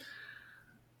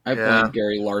 I blame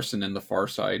Gary Larson and The Far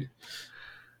Side.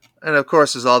 And of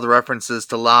course, there's all the references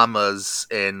to llamas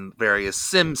in various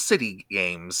Sim City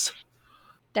games.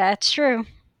 That's true.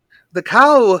 The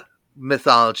cow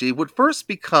mythology would first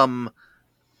become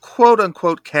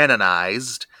quote-unquote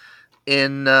canonized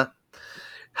in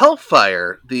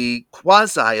Hellfire, the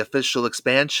quasi-official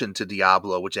expansion to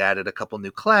Diablo, which added a couple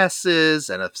new classes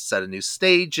and a set of new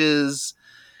stages,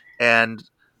 and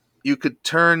you could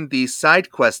turn the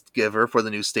side quest giver for the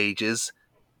new stages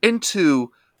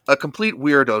into a complete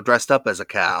weirdo dressed up as a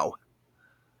cow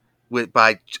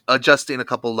by adjusting a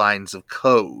couple lines of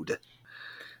code.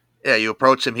 Yeah, you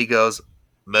approach him, he goes,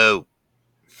 "Moo."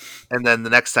 And then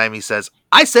the next time he says,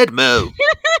 "I said moo."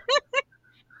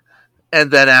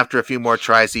 And then after a few more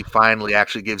tries, he finally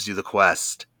actually gives you the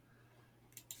quest.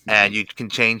 And you can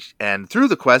change, and through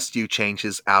the quest, you change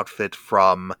his outfit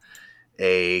from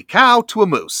a cow to a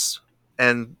moose.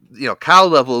 And, cow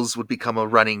levels would become a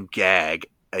running gag.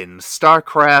 In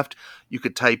StarCraft, you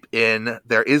could type in,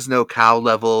 "There is no cow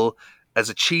level," as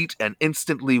a cheat and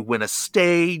instantly win a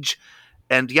stage.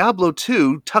 And Diablo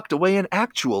 2 tucked away an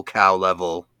actual cow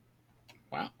level.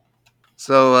 Wow.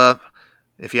 So,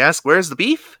 if you ask, where's the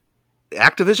beef?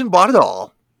 Activision bought it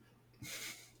all.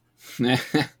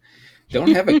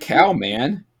 Don't have a cow,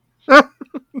 man.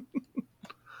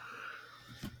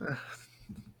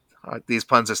 These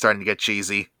puns are starting to get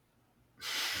cheesy.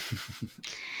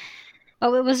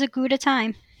 Oh, it was a good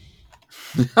time.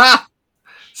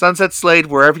 Sunset Slade,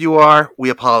 wherever you are, we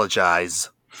apologize.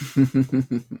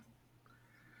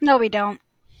 No, we don't.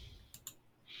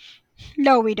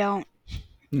 No, we don't.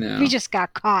 No. We just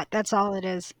got caught. That's all it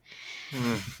is.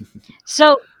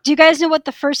 So, do you guys know what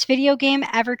the first video game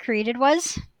ever created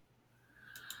was?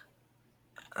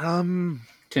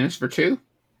 Tennis for Two?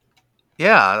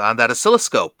 Yeah, on that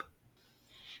oscilloscope.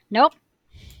 Nope.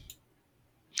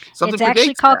 Something it's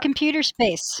actually predates called that. Computer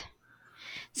Space.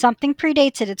 Something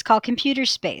predates it. It's called Computer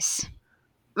Space.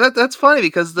 That's funny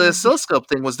because the oscilloscope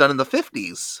thing was done in the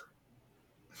 50s.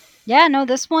 Yeah, no,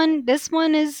 this one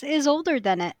is older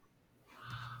than it.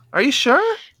 Are you sure?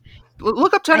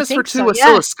 Look up Tennis for Two so,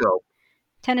 oscilloscope.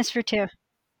 Yeah. Tennis for Two.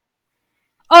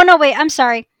 Oh no, wait, I'm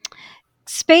sorry.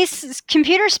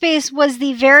 Computer Space was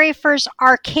the very first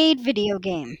arcade video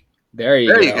game. There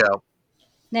you go.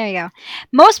 There you go.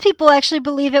 Most people actually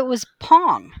believe it was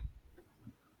Pong.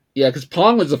 Yeah, because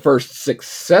Pong was the first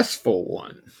successful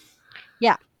one.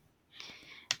 Yeah.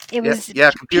 It was.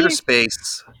 Yeah, Computer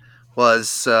Space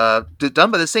was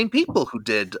done by the same people who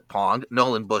did Pong,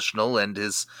 Nolan Bushnell and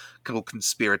his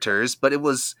co-conspirators, but it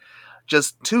was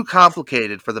just too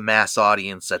complicated for the mass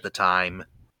audience at the time.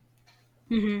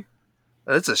 Mm-hmm.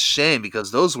 It's a shame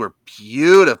because those were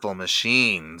beautiful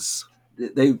machines.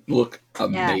 They look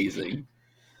amazing. Yeah.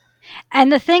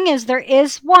 And the thing is, there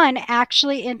is one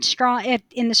actually in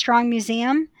the Strong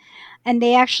Museum, and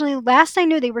they actually, last I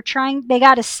knew, they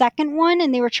got a second one,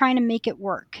 and they were trying to make it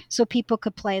work so people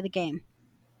could play the game.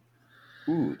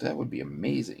 Ooh, that would be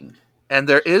amazing. And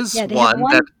there is one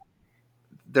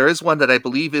that I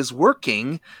believe is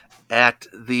working at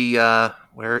the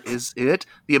where is it?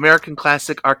 The American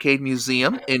Classic Arcade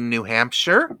Museum in New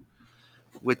Hampshire,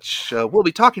 which we'll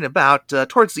be talking about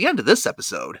towards the end of this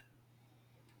episode.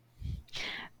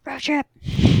 Road trip.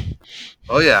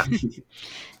 Oh yeah.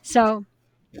 So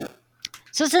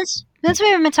since we've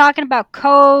been talking about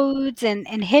codes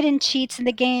and hidden cheats in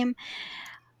the game,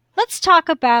 let's talk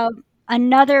about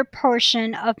another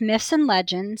portion of myths and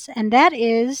legends, and that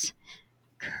is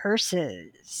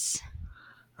curses.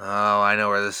 Oh, I know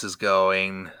where this is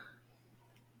going.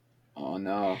 Oh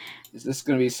no. Is this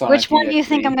going to be Sonic? Which one do you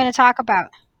think I'm going to talk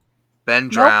about? Ben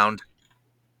drowned.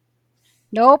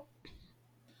 Nope.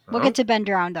 We'll get to Ben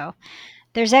drowned though.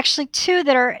 There's actually two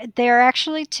there are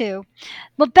actually two.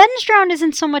 Well, Ben's drowned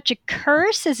isn't so much a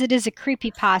curse as it is a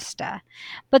creepypasta.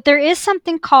 But there is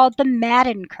something called the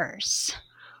Madden curse.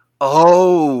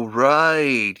 Oh,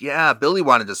 right. Yeah, Billy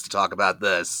wanted us to talk about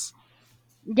this.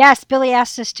 Yes, Billy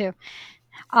asked us to.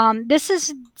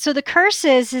 The curse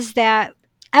is that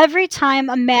every time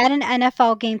a Madden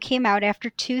NFL game came out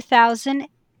after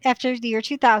the year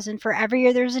 2000, for every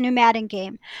year there was a new Madden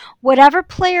game, whatever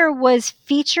player was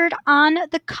featured on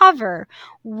the cover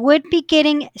would be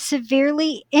getting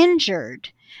severely injured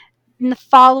in the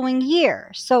following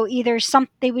year. So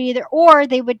they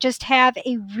would just have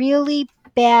a really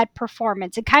bad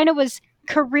performance. It kind of was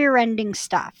career-ending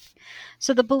stuff.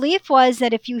 So the belief was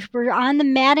that if you were on the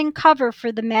Madden cover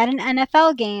for the Madden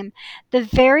NFL game, the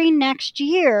very next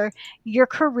year your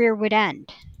career would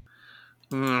end.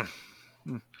 Hmm.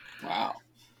 Wow.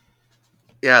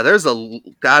 Yeah, there's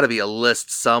got to be a list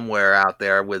somewhere out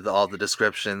there with all the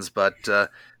descriptions, but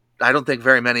I don't think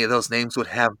very many of those names would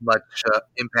have much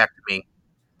impact to me.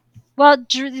 Well,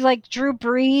 Drew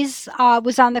Brees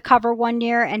was on the cover one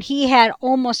year, and he had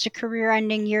almost a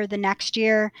career-ending year the next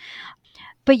year.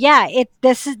 But yeah,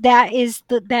 that is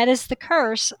the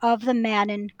curse of the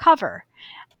Madden cover.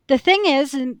 The thing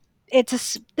is, and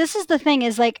this is the thing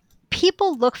is like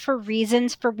people look for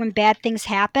reasons for when bad things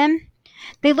happen.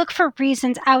 They look for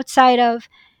reasons outside of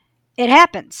it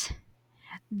happens.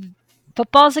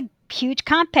 Football is a huge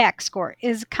contact sport.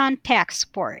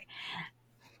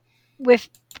 With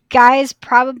guys,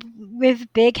 probably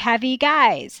with big, heavy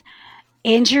guys.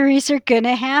 Injuries are going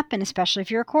to happen, especially if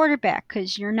you're a quarterback,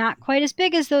 because you're not quite as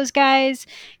big as those guys,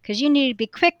 because you need to be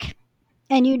quick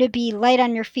and you need to be light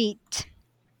on your feet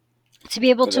to be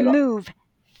able to move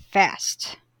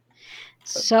fast.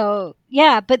 So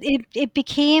yeah, but it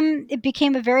became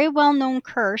a very well-known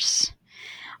curse.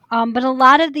 But a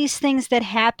lot of these things that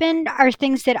happened are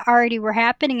things that already were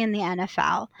happening in the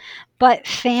NFL. But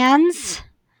fans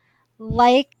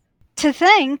like to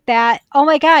think that, oh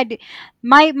my God,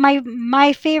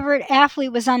 my favorite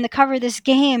athlete was on the cover of this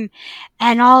game,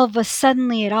 and all of a sudden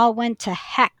it all went to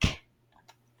heck.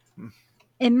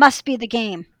 It must be the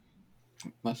game.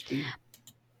 Must be.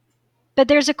 But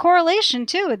there's a correlation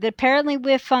too. That apparently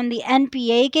with the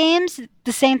NBA games,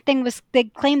 they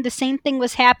claimed the same thing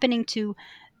was happening to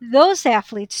those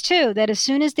athletes too. That as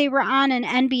soon as they were on an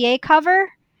NBA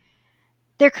cover,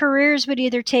 their careers would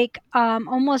either take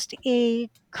almost a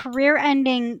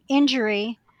career-ending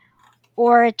injury,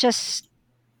 or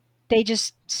they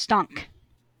just stunk.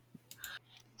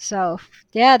 So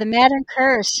yeah, the Madden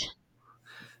curse.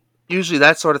 Usually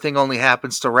that sort of thing only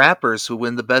happens to rappers who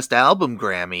win the Best Album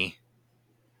Grammy.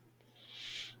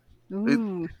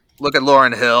 Ooh. Look at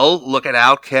Lauryn Hill. Look at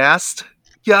Outkast.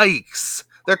 Yikes.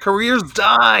 Their careers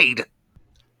died.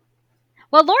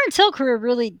 Well, Lauryn Hill's career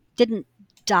really didn't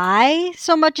die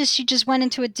so much as she just went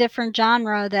into a different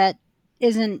genre that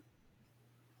isn't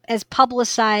as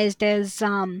publicized as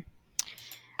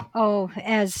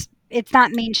as it's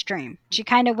not mainstream. She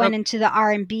kind of went into the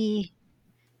R&B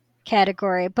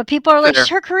category, but people are like, Fair.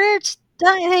 her career's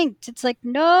tanked. It's like,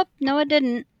 nope, no, it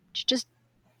didn't. She just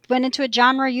went into a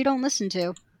genre you don't listen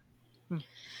to.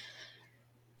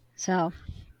 So,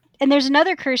 and there's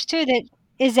another curse too that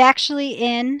is actually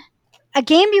in a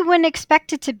game you wouldn't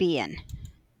expect it to be in.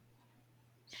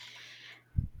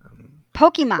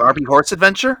 Pokemon. Barbie Horse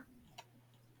Adventure?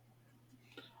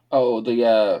 Oh,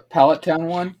 the Pallet Town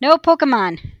one? No,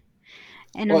 Pokemon.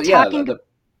 And I'm talking...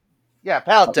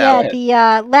 Pallet Town.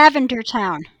 Yeah, the Lavender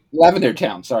Town. Lavender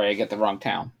Town. Sorry, I get the wrong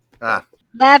town.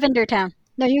 Lavender Town.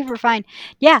 No, you were fine.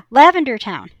 Yeah, Lavender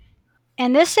Town.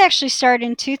 And this actually started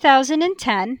in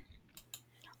 2010,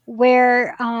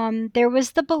 where there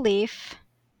was the belief...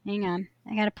 Hang on,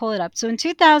 I gotta pull it up. So in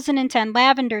 2010,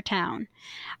 Lavender Town,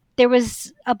 there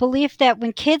was a belief that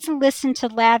when kids listened to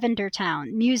Lavender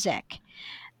Town music,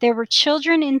 there were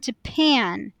children in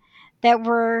Japan that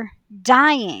were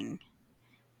dying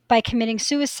by committing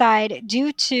suicide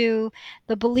due to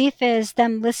the belief is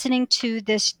them listening to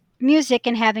this music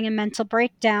and having a mental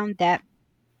breakdown that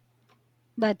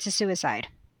led to suicide.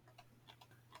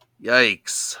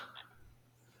 Yikes.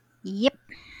 Yep.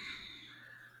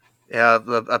 Yeah,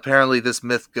 apparently this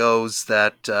myth goes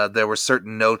that there were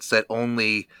certain notes that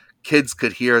only kids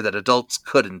could hear that adults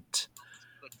couldn't.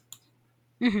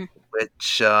 Mm-hmm.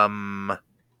 Which, I'm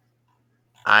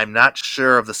not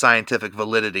sure of the scientific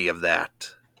validity of that.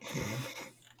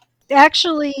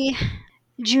 Actually,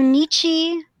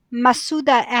 Junichi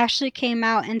Masuda actually came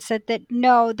out and said that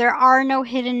no, there are no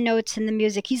hidden notes in the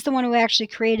music. He's the one who actually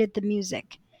created the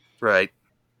music. Right.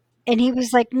 And he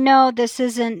was like, no, this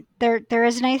isn't, there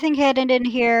isn't anything hidden in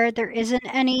here. There isn't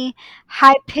any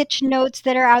high-pitched notes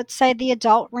that are outside the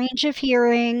adult range of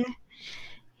hearing.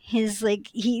 He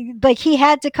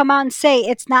had to come out and say,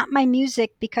 it's not my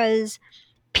music, because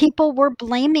people were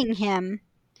blaming him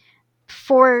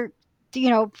for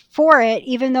it,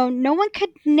 even though no one could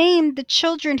name the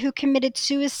children who committed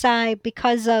suicide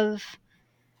because of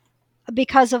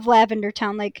because of Lavender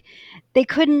Town. Like, they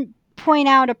couldn't point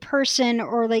out a person,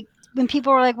 or like when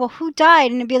people were like, well, who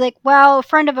died? And it'd be like, well, a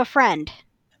friend of a friend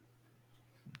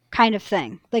kind of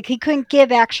thing. Like, he couldn't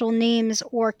give actual names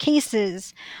or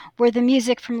cases where the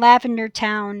music from Lavender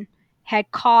Town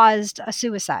had caused a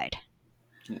suicide.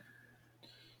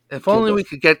 If only we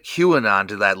could get QAnon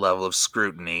to that level of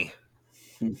scrutiny.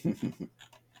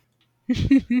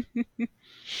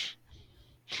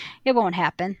 It won't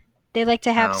happen. They like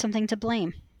to have No. something to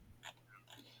blame.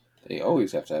 They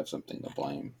always have to have something to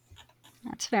blame.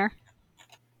 That's fair.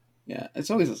 Yeah, it's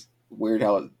always weird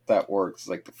how that works.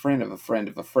 Like the friend of a friend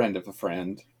of a friend of a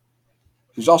friend,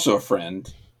 who's also a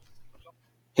friend,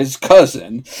 his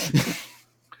cousin.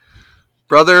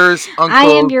 Brothers, uncles, I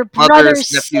am your mothers,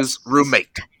 brother's nephews,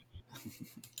 roommate.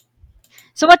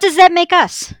 So what does that make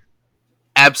us?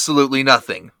 Absolutely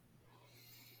nothing.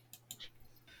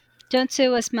 Don't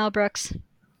sue us, Mel Brooks.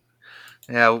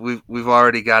 Yeah, we've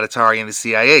already got Atari and the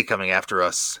CIA coming after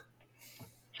us.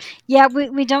 Yeah,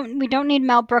 we don't need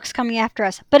Mel Brooks coming after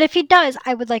us. But if he does,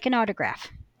 I would like an autograph.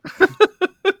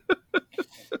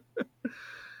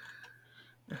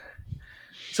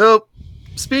 So,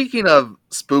 speaking of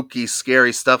spooky,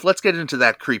 scary stuff, let's get into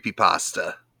that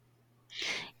creepypasta.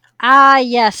 Ah,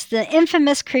 yes, the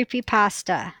infamous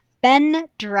creepypasta, Ben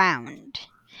Drowned.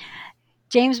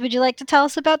 James, would you like to tell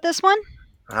us about this one?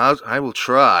 I will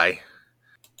try.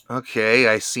 Okay,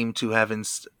 I seem to have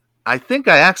I think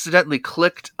I accidentally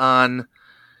clicked on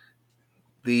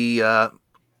the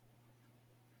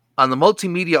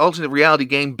multimedia alternate reality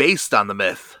game based on the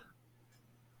myth.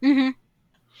 Mm-hmm.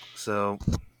 So,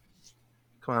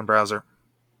 come on, browser.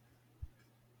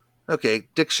 Okay,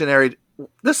 dictionary.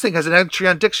 This thing has an entry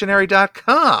on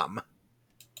dictionary.com.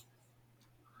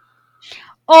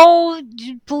 Oh,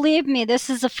 believe me, this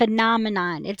is a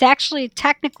phenomenon. It actually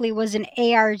technically was an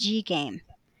ARG game,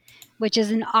 which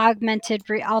is an augmented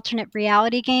alternate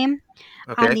reality game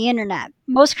on the internet.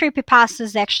 Most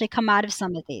creepypastas actually come out of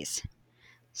some of these.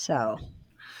 So,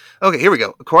 okay, here we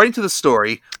go. According to the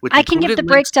story, which I can give the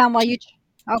breakdown while you.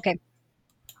 Okay.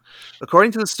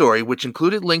 According to the story, which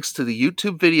included links to the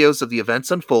YouTube videos of the events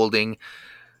unfolding,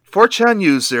 4chan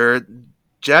user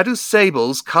Jadu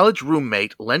Sable's college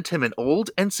roommate lent him an old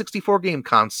N64 game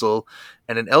console,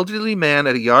 and an elderly man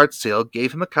at a yard sale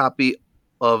gave him a copy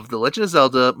of The Legend of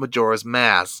Zelda Majora's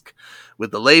Mask, with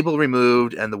the label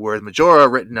removed and the word Majora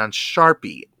written on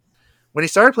Sharpie. When he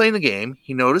started playing the game,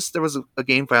 he noticed there was a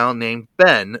game file named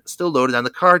Ben still loaded on the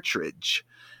cartridge,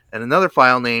 and another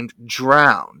file named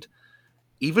Drowned.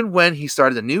 Even when he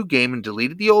started a new game and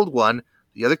deleted the old one,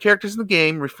 the other characters in the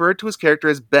game referred to his character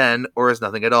as Ben or as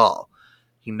nothing at all.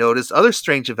 He noticed other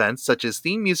strange events, such as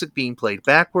theme music being played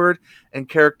backward and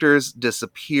characters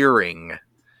disappearing.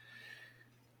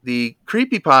 The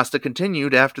creepypasta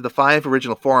continued after the 5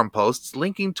 original forum posts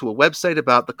linking to a website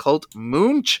about the cult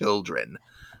Moon Children.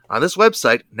 On this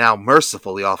website, now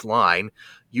mercifully offline,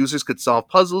 users could solve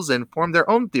puzzles and form their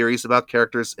own theories about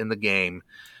characters in the game.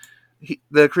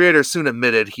 The creator soon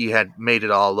admitted he had made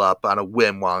it all up on a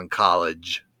whim while in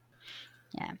college.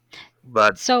 Yeah.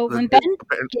 But so when Ben,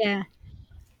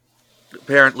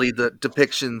 apparently the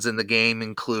depictions in the game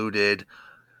included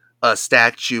a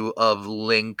statue of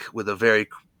Link with a very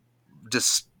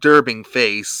disturbing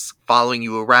face following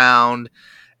you around,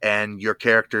 and your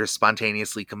character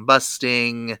spontaneously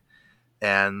combusting,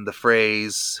 and the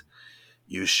phrase,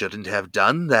 "You shouldn't have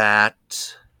done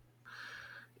that."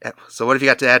 So what have you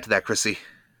got to add to that, Chrissy?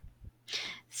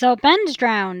 So Ben's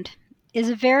Drowned is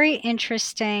a very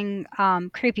interesting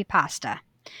creepypasta.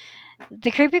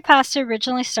 The creepypasta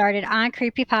originally started on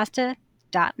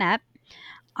creepypasta.net,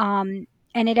 and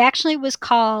it actually was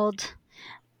called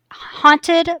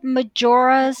Haunted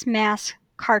Majora's Mask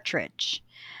Cartridge.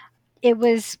 It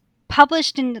was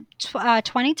published in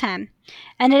 2010,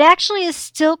 and it actually is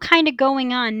still kind of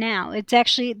going on now. It's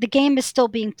actually, the game is still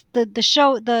being,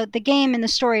 the game and the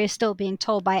story is still being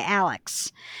told by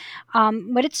Alex.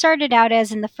 What it started out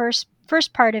as in the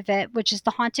first part of it, which is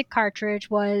the haunted cartridge,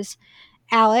 was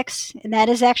Alex, and that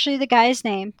is actually the guy's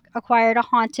name, acquired a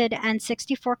haunted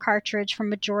N64 cartridge from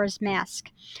Majora's Mask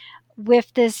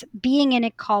with this being in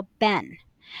it called Ben.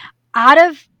 Out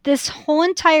of this whole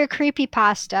entire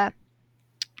creepypasta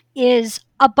is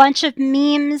a bunch of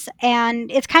memes, and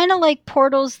it's kind of like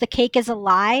Portal's The Cake is a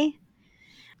Lie.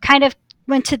 Kind of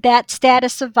went to that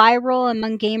status of viral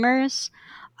among gamers.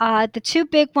 The two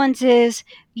big ones is,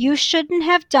 "You shouldn't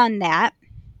have done that,"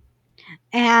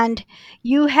 and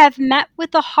 "You have met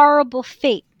with a horrible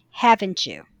fate, haven't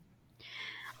you?"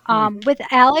 With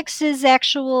Alex's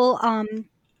actual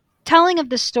telling of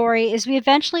the story is we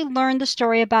eventually learned the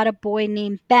story about a boy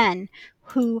named Ben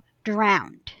who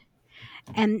drowned.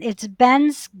 And it's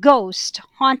Ben's ghost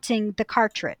haunting the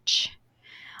cartridge.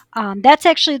 That's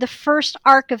actually the first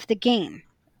arc of the game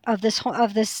of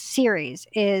this series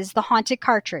is the haunted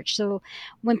cartridge. So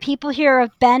when people hear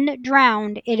of Ben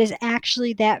drowned, it's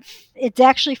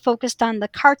actually focused on the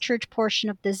cartridge portion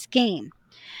of this game.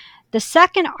 The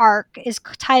second arc is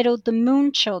titled The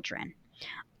Moon Children,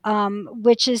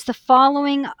 which is the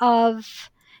following of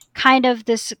kind of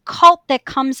this cult that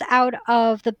comes out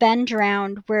of the Ben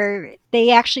drowned, where they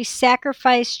actually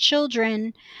sacrifice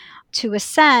children to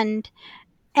ascend,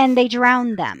 and they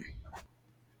drown them.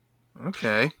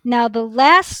 Okay. Now, the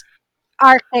last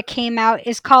arc that came out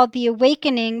is called The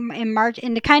Awakening in March,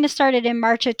 and it kind of started in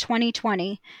March of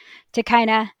 2020 to kind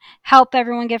of help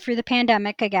everyone get through the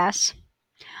pandemic, I guess.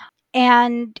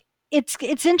 And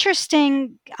it's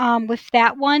interesting with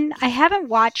that one. I haven't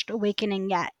watched Awakening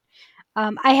yet.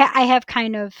 I have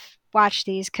kind of watched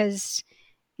these because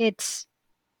it's,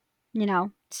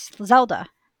 it's Zelda.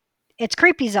 It's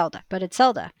creepy Zelda, but it's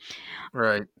Zelda.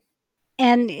 Right.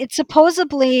 And it's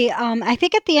supposedly, I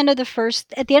think at the end of the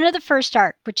first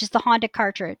arc, which is the haunted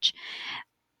cartridge,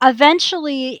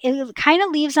 eventually it kind of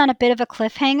leaves on a bit of a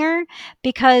cliffhanger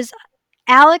because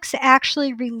Alex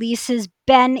actually releases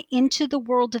Ben into the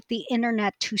world of the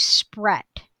internet to spread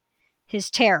his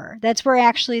terror. That's where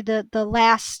actually the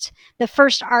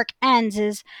first arc ends,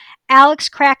 is Alex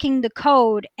cracking the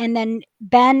code, and then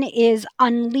Ben is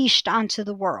unleashed onto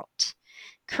the world,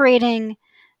 creating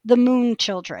the Moon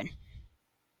Children.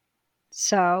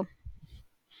 So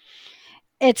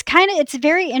it's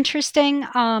very interesting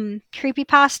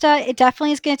creepypasta. It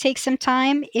definitely is going to take some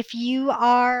time. If you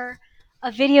are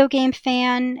a video game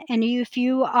fan and if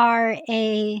you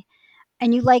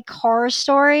like horror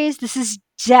stories, this is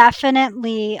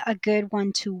definitely a good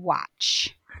one to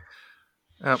watch.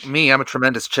 Me, I'm a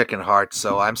tremendous chicken heart,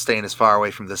 so I'm staying as far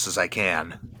away from this as I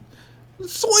can.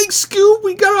 Zoink, Scoob,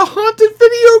 we got a haunted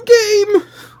video game!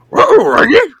 Whoa, are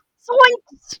you?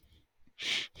 Zoinks!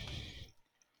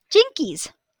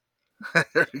 Jinkies!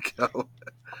 There we go.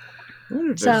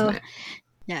 So,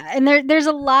 yeah, and there's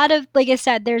a lot of, like I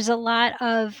said, there's a lot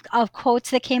of quotes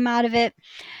that came out of it.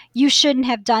 You shouldn't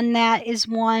have done that is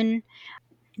one.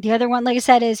 The other one, like I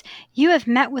said, is you have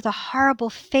met with a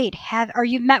horrible fate, or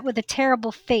you've met with a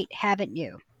terrible fate, haven't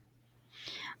you?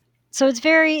 So it's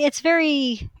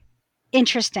very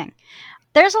interesting.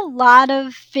 There's a lot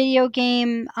of video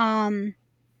game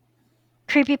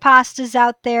creepypastas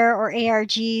out there, or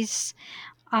ARGs,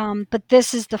 but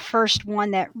this is the first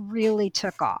one that really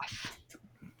took off.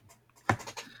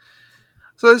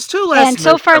 So there's two last. And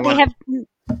so far they have.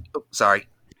 Oh, sorry.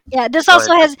 Yeah, this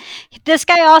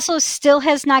guy also still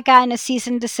has not gotten a cease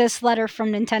and desist letter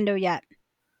from Nintendo yet.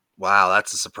 Wow,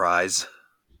 that's a surprise.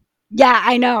 Yeah,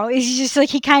 I know. He's just like,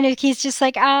 he's just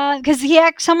like, because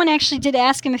someone actually did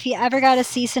ask him if he ever got a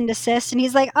cease and desist, and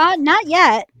he's like, not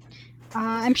yet.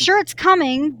 I'm sure it's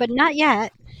coming, but not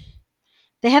yet.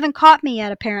 They haven't caught me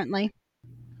yet, apparently.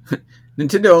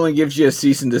 Nintendo only gives you a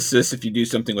cease and desist if you do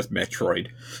something with Metroid.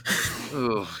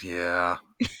 Oh, yeah.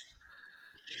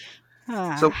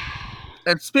 So,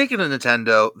 and speaking of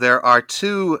Nintendo, there are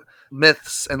two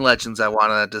myths and legends I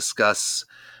want to discuss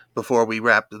before we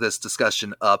wrap this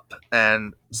discussion up.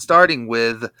 And starting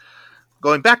with,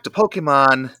 going back to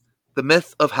Pokemon, the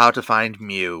myth of how to find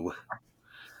Mew.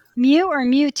 Mew or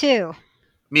Mewtwo?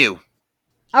 Mew.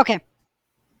 Okay.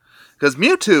 Because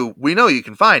Mewtwo, we know you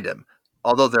can find him.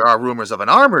 Although there are rumors of an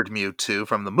armored Mewtwo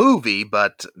from the movie,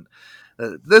 but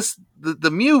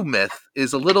the Mew myth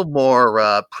is a little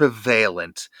more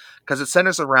prevalent because it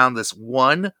centers around this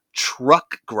one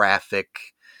truck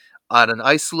graphic on an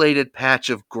isolated patch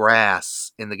of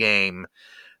grass in the game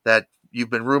that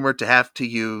you've been rumored to have to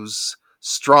use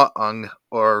Strong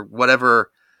or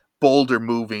whatever boulder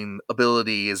moving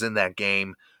ability is in that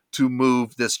game to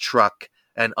move this truck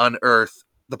and unearth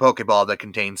the Pokeball that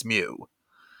contains Mew.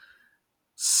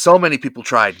 So many people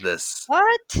tried this.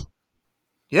 What?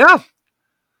 Yeah.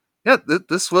 Yeah,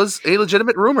 this was a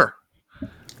legitimate rumor.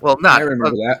 Well, not. I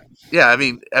remember that. Yeah, I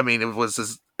mean,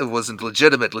 it wasn't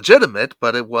legitimate,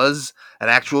 but it was an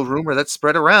actual rumor that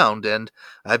spread around, and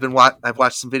I've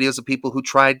watched some videos of people who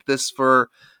tried this for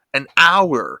an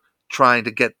hour trying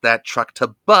to get that truck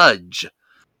to budge.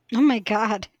 Oh my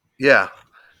god. Yeah,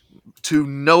 to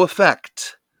no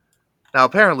effect. Now,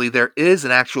 apparently, there is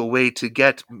an actual way to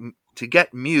get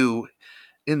Mew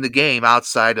in the game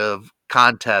outside of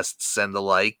contests and the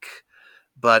like,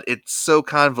 but it's so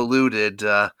convoluted.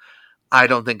 I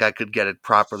don't think I could get it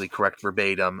properly correct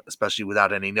verbatim, especially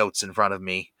without any notes in front of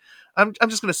me. I'm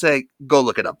just going to say, go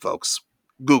look it up, folks.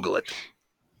 Google it.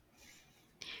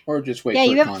 Or just wait. Yeah,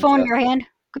 for you have a phone in your hand.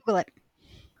 Google it.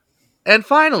 And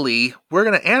finally, we're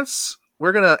gonna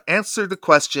answer the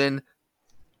question: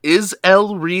 is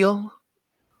L real?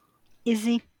 Is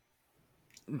he?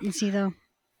 Is he though?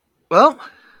 Well,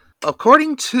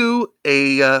 according to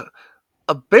a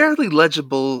barely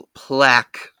legible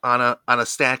plaque on a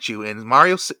statue in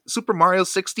Super Mario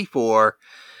 64,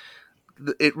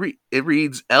 it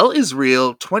reads L is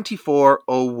real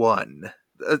 2401.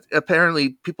 Apparently,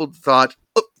 people thought,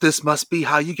 oh, this must be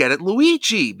how you get at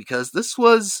Luigi, because this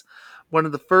was one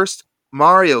of the first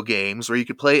Mario games where you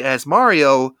could play as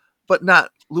Mario but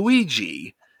not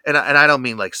Luigi. And I don't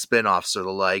mean like spin-offs or the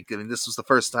like. I mean, this was the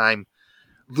first time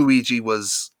Luigi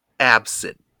was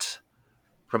absent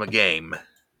from a game.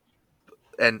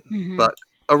 But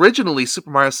originally,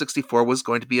 Super Mario 64 was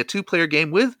going to be a 2-player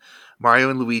game with Mario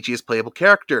and Luigi as playable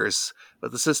characters,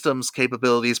 but the system's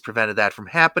capabilities prevented that from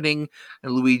happening,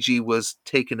 and Luigi was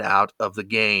taken out of the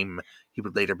game. He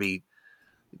would later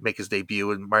make his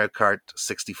debut in Mario Kart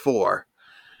 64.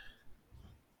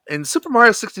 In Super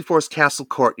Mario 64's castle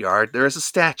courtyard, there is a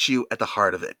statue at the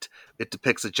heart of it. It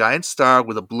depicts a giant star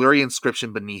with a blurry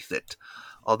inscription beneath it.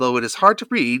 Although it is hard to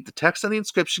read, the text on the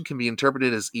inscription can be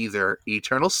interpreted as either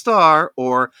Eternal Star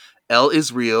or L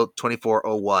is real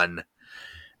 2401.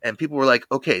 And people were like,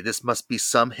 okay, this must be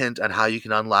some hint on how you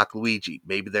can unlock Luigi.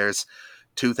 Maybe there's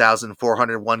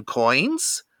 2,401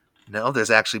 coins? No, there's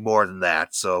actually more than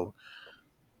that, so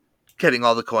getting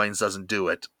all the coins doesn't do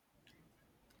it.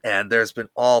 And there's been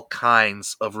all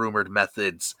kinds of rumored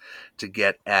methods to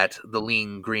get at the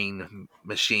lean green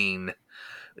machine,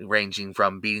 ranging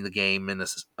from beating the game in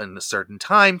a certain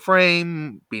time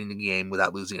frame, beating the game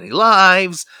without losing any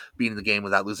lives, beating the game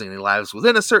without losing any lives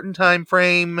within a certain time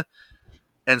frame,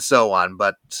 and so on.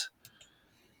 But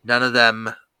none of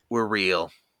them were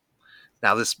real.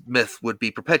 Now, this myth would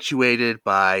be perpetuated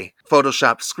by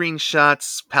photoshopped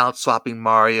screenshots, palette swapping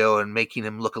Mario and making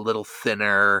him look a little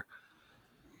thinner.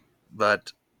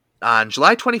 But on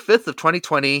July 25th of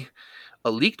 2020, a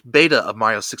leaked beta of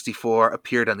Mario 64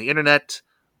 appeared on the internet.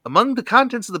 Among the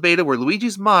contents of the beta were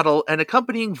Luigi's model and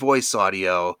accompanying voice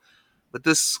audio, but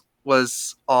this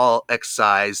was all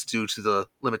excised due to the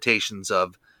limitations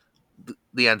of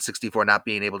the N64 not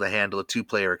being able to handle a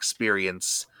 2-player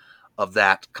experience of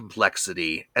that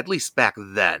complexity, at least back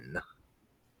then.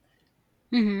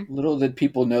 Little did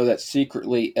people know that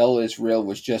secretly L is real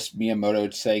was just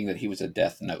Miyamoto saying that he was a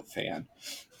Death Note fan.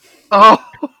 Oh!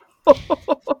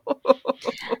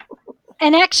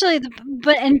 And actually,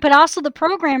 but also the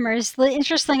programmers,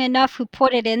 interesting enough, who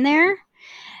put it in there,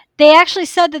 they actually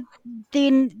said that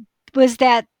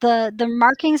the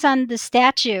markings on the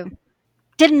statue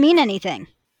didn't mean anything.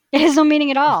 It has no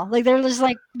meaning at all. Like, they're just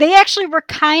like, they actually were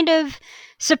kind of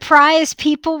surprised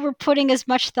people were putting as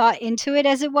much thought into it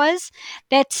as it was.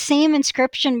 That same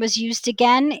inscription was used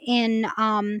again in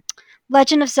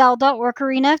Legend of Zelda: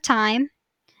 Ocarina of Time,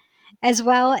 as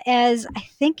well as, I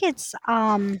think it's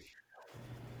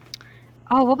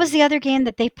what was the other game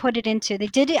that they put it into? They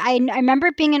did it. I remember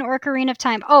it being in Ocarina of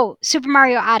Time. Oh, Super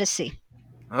Mario Odyssey.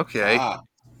 Okay. It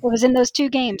was in those two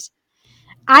games.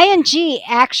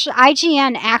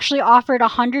 IGN actually offered a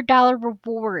 $100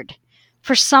 reward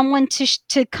for someone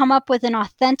to come up with an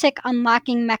authentic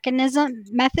unlocking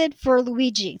method for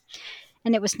Luigi,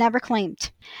 and it was never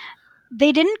claimed.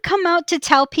 They didn't come out to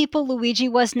tell people Luigi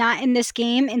was not in this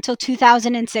game until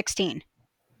 2016.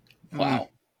 Wow.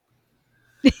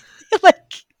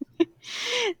 like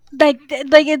they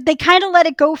kind of let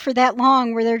it go for that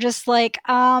long, where they're just like,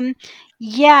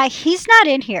 yeah, he's not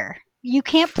in here. You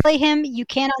can't play him. You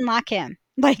can't unlock him.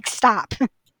 Like, stop.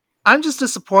 I'm just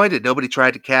disappointed nobody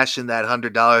tried to cash in that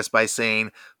 $100 by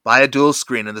saying, buy a dual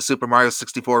screen in the Super Mario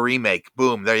 64 remake.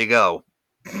 Boom, there you go.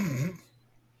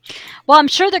 Well, I'm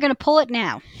sure they're going to pull it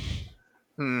now.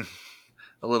 A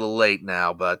little late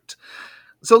now, but...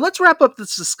 So let's wrap up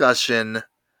this discussion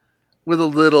with a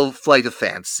little flight of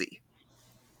fancy.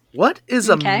 What is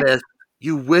a myth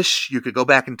you wish you could go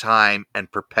back in time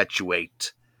and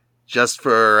perpetuate? Just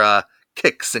for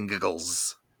kicks and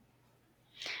giggles.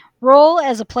 Roll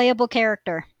as a playable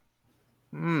character.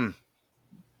 For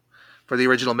the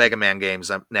original Mega Man games,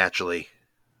 naturally.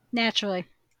 Naturally.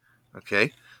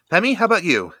 Okay. Pemmy, how about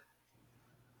you?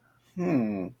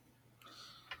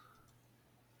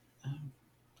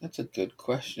 That's a good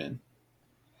question.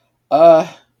 Heck,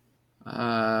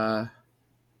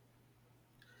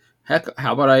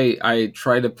 how about I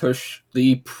try to push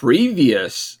the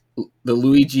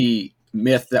Luigi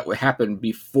myth that would happen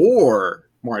before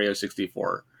Mario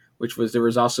 64, which was there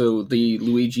was also the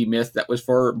Luigi myth that was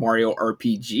for Mario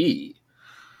RPG.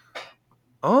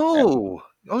 Oh,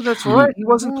 that's right. He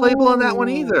wasn't playable on that one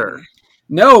either.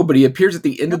 No, but he appears at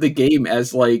the end of the game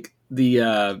as like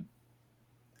the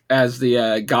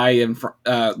guy in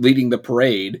leading the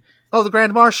parade. Oh, the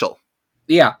Grand Marshal.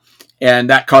 Yeah, and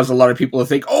that caused a lot of people to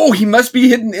think, "Oh, he must be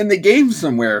hidden in the game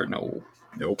somewhere." No,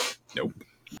 nope.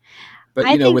 But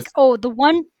I think. with Oh, the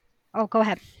one. Oh, go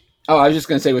ahead. oh, I was just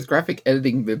going to say, with graphic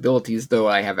editing abilities, though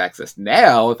I have access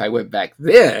now, if I went back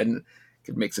then, I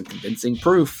could make some convincing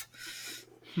proof.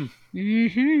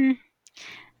 Mm-hmm.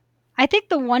 I think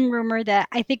the one rumor that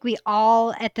I think we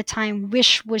all at the time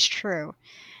wish was true,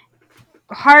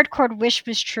 hardcore wish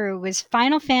was true, was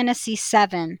Final Fantasy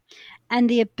VII and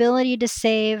the ability to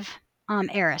save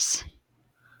Eris.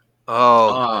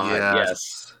 Oh,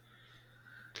 Yes.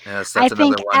 Yes, I that's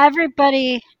think another one.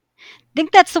 I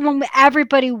think that's the one that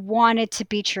everybody wanted to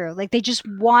be true. Like, they just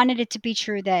wanted it to be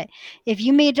true that if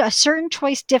you made a certain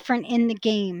choice different in the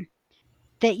game,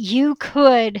 that you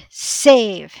could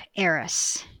save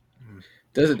Eris.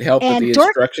 Doesn't help that And the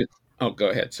instructions. Oh, go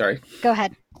ahead. Sorry. Go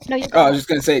ahead. No, you I was just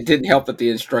going to say, it didn't help that the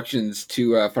instructions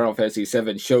to Final Fantasy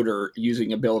VII showed her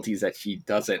using abilities that she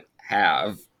doesn't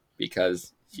have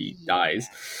because she dies.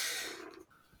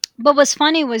 But what's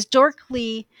funny was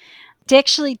Dorkly, they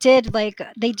actually did like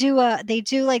they do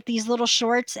like these little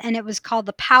shorts, and it was called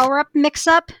the Power Up Mix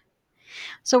Up.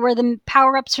 So where the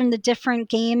power ups from the different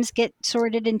games get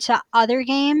sorted into other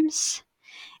games,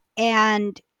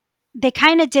 and they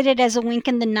kind of did it as a wink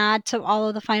and the nod to all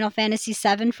of the Final Fantasy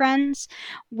VII friends,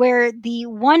 where the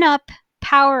one up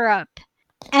power up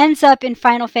ends up in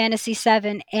Final Fantasy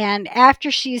VII, and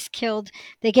after she's killed,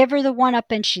 they give her the one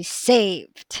up and she's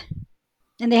saved.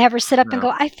 And they have her sit up and go,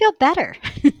 I feel better.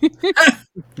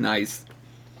 Nice.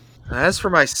 As for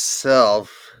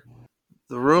myself,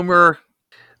 the rumor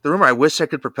I wish I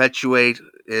could perpetuate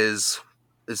is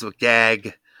a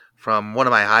gag from one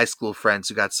of my high school friends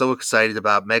who got so excited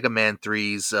about Mega Man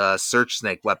 3's Search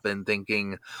Snake weapon,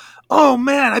 thinking, "Oh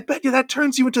man, I bet you that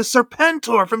turns you into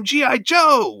Serpentor from G.I.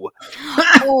 Joe!"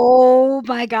 Oh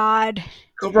my god.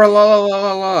 Cobra la la la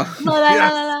la la. La, la, la,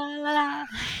 la, la, la.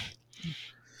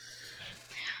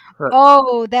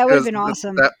 Oh, that would have been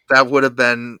awesome. That would have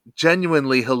been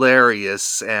genuinely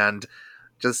hilarious, and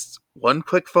just one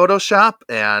quick Photoshop,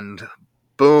 and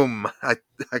boom! I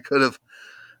could have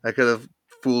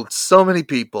fooled so many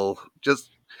people.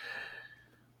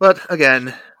 But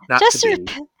again, not just to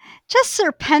be. Just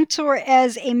Serpentor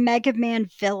as a Mega Man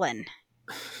villain.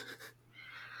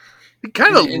 It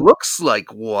kind of looks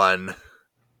like one.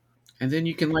 And then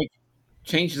you can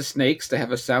change the snakes to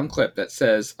have a sound clip that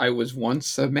says, "I was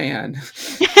once a man."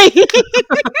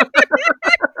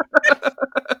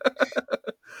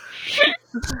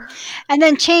 And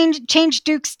then change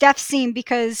Duke's death scene,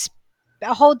 because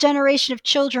a whole generation of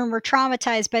children were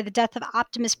traumatized by the death of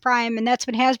Optimus Prime, and that's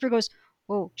when Hasbro goes,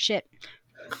 "Whoa, shit."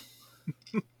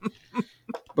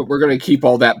 But we're going to keep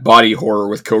all that body horror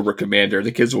with Cobra Commander.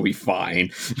 The kids will be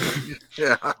fine.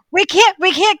 Yeah. We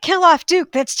can't kill off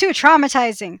Duke. That's too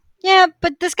traumatizing. Yeah,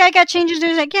 but this guy got changes.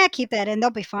 He's like, yeah, keep that in. They'll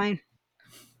be fine.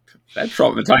 That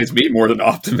traumatized me more than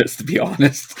Optimus, to be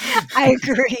honest. I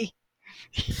agree.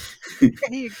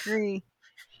 I agree.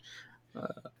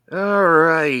 All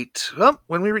right. Well,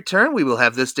 when we return, we will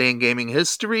have This Day in Gaming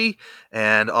History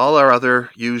and all our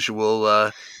other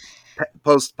usual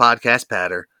post-podcast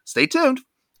patter. Stay tuned.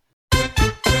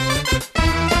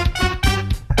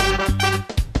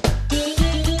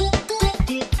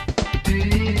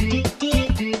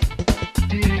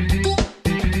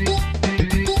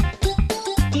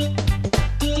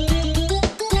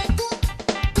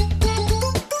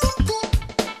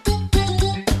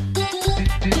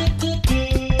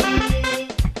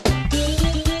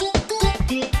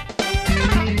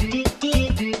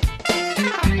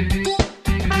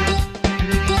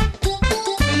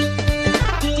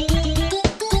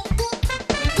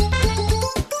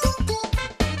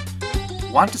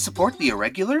 Want to support the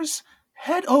Irregulars?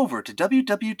 Head over to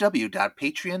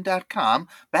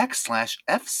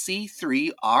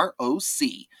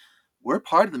www.patreon.com/FC3ROC. We're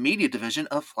part of the media division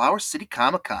of Flower City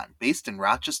Comic-Con, based in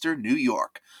Rochester, New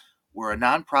York. We're a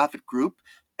nonprofit group.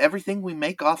 Everything we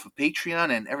make off of Patreon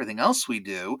and everything else we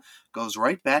do goes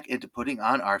right back into putting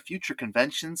on our future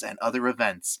conventions and other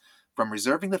events, from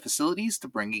reserving the facilities to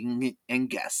bringing in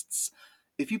guests.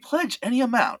 If you pledge any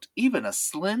amount, even a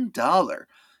slim dollar,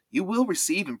 you will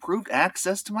receive improved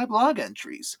access to my blog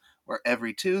entries, where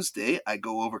every Tuesday I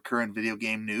go over current video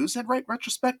game news and write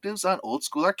retrospectives on old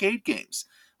school arcade games,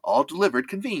 all delivered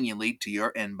conveniently to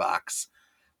your inbox.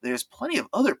 There's plenty of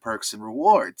other perks and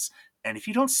rewards, and if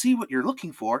you don't see what you're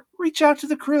looking for, reach out to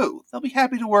the crew. They'll be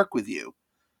happy to work with you.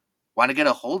 Want to get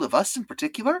a hold of us in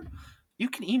particular? You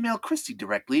can email Christy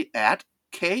directly at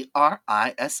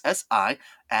KRISSI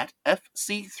at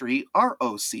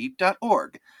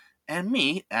fc3roc.org, and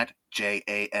me at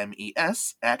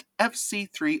JAMES at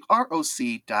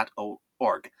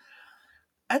fc3roc.org.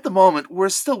 At the moment, we're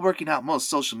still working out most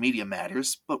social media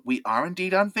matters, but we are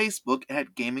indeed on Facebook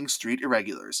at Gaming Street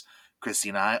Irregulars. Chrissy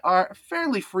and I are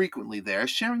fairly frequently there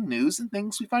sharing news and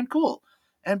things we find cool,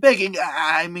 and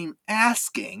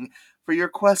asking for your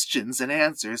questions and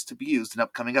answers to be used in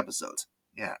upcoming episodes.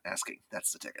 Yeah, asking,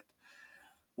 that's the ticket.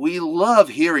 We love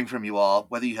hearing from you all,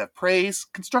 whether you have praise,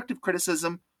 constructive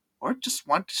criticism, or just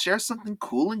want to share something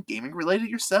cool and gaming related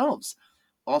yourselves.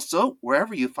 Also,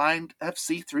 wherever you find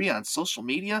FC3 on social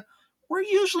media, we're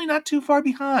usually not too far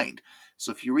behind,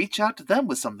 so if you reach out to them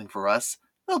with something for us,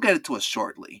 they'll get it to us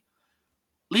shortly.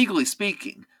 Legally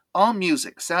speaking, all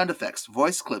music, sound effects,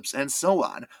 voice clips, and so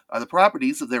on are the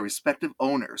properties of their respective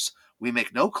owners. We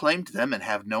make no claim to them and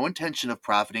have no intention of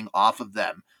profiting off of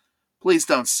them. Please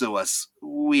don't sue us.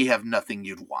 We have nothing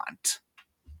you'd want.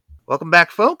 Welcome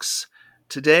back, folks.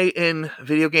 Today in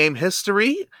video game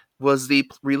history was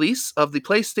the release of the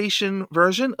PlayStation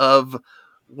version of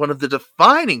one of the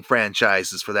defining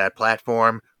franchises for that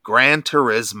platform, Gran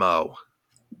Turismo.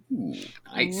 Ooh,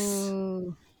 nice.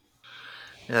 Ooh.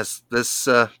 Yes, this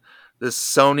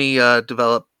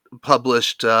Sony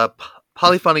published,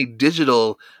 Polyphony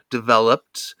Digital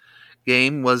developed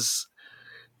game was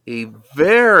a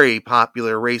very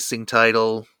popular racing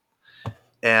title,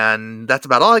 and that's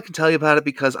about all I can tell you about it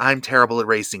because I'm terrible at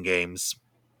racing games.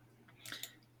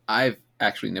 I've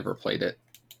actually never played it.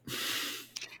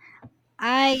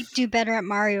 I do better at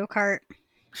Mario Kart.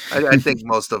 I think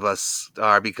most of us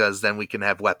are, because then we can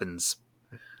have weapons.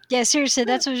 Yeah, seriously,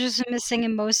 that's what's just missing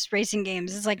in most racing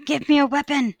games. It's like, give me a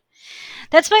weapon.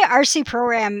 That's my RC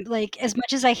program. Like, as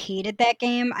much as I hated that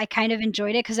game, I kind of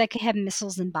enjoyed it because I could have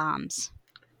missiles and bombs.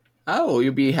 Oh,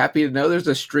 you'll be happy to know there's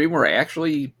a stream where I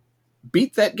actually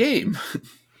beat that game.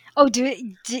 Oh, did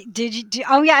you?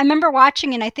 Oh, yeah, I remember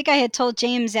watching, and I think I had told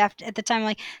James at the time,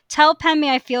 like, tell Pemmy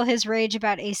I feel his rage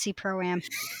about RC Pro-Am.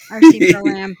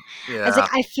 Yeah. I was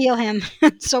like, I feel him.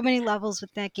 So many levels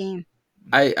with that game.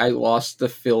 I lost the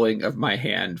feeling of my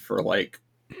hand for like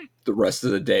the rest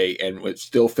of the day, and it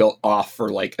still felt off for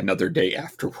like another day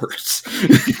afterwards.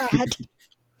 God.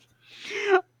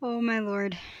 Oh, my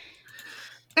Lord.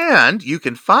 And you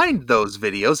can find those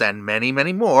videos and many,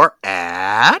 many more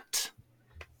at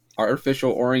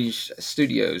Artificial Orange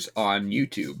Studios on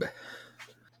YouTube.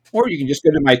 Or you can just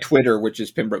go to my Twitter, which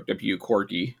is Pembroke W.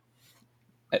 Corgi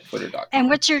at twitter.com. And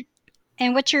what's your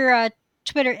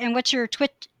Twitter, and what's your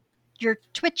Twitch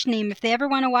name if they ever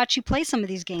want to watch you play some of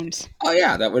these games? Oh,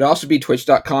 yeah, that would also be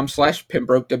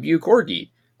twitch.com/Pembroke W.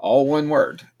 Corgi. All one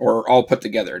word, or all put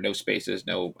together. No spaces,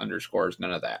 no underscores,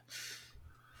 none of that.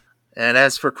 And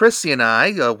as for Chrissy and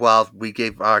I, while we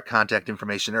gave our contact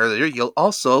information earlier, you'll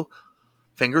also,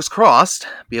 fingers crossed,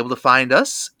 be able to find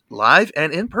us live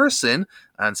and in person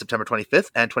on September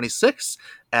 25th and 26th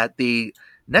at the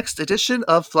next edition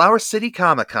of Flower City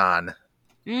Comic-Con.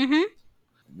 Mm-hmm.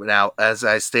 Now, as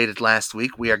I stated last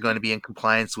week, we are going to be in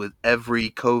compliance with every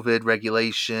COVID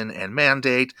regulation and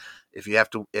mandate. If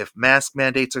mask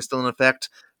mandates are still in effect,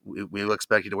 we will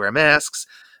expect you to wear masks.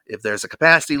 If there's a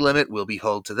capacity limit, we'll be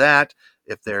held to that.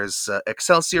 If there's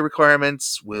Excelsior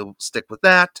requirements, we'll stick with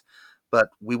that. But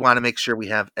we want to make sure we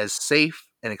have as safe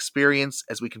an experience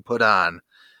as we can put on.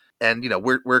 And,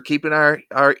 we're keeping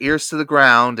our ears to the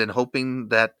ground and hoping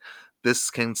that this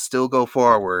can still go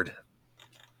forward.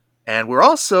 And we're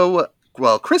also,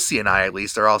 Chrissy and I at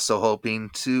least, are also hoping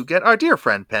to get our dear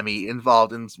friend Pemmy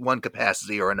involved in one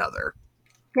capacity or another.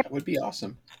 That would be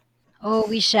awesome. Oh,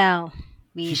 we shall.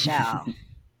 We shall.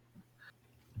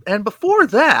 And before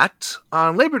that,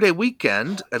 on Labor Day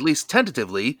weekend, at least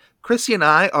tentatively, Chrissy and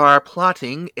I are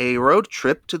plotting a road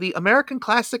trip to the American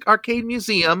Classic Arcade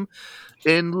Museum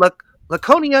in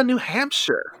Laconia, New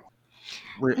Hampshire.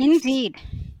 Indeed.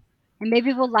 And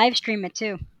maybe we'll live stream it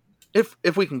too.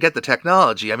 If we can get the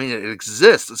technology. I mean, it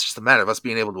exists. It's just a matter of us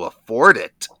being able to afford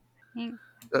it. Mm.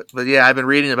 But yeah, I've been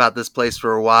reading about this place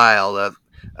for a while.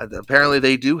 Apparently,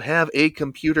 they do have a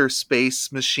computer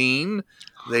space machine.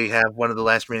 They have one of the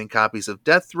last remaining copies of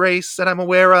Death Race that I'm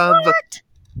aware of. What?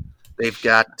 They've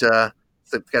got some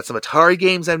Atari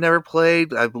games I've never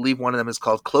played. I believe one of them is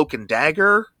called Cloak and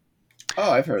Dagger.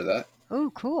 Oh, I've heard of that.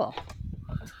 Oh, cool.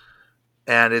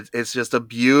 And it's just a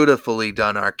beautifully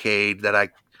done arcade that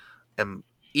I am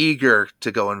eager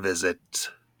to go and visit.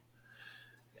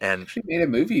 And She made a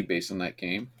movie based on that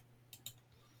game.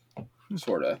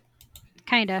 Sort of.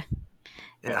 Kinda.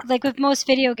 Yeah. Like with most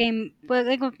video game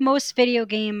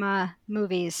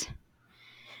movies,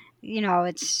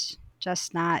 it's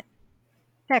just not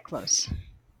that close.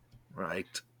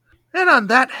 Right. And on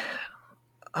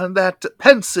that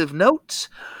pensive note,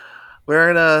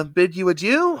 we're gonna bid you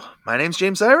adieu. My name's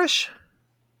James Irish.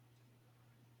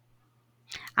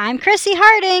 I'm Chrissy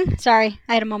Harding. Sorry,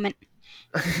 I had a moment.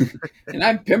 And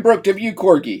I'm Pembroke W.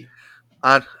 Corgi.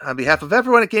 On behalf of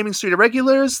everyone at Gaming Street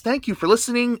Irregulars, thank you for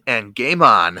listening, and game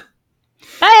on.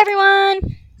 Bye,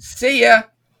 everyone. See ya.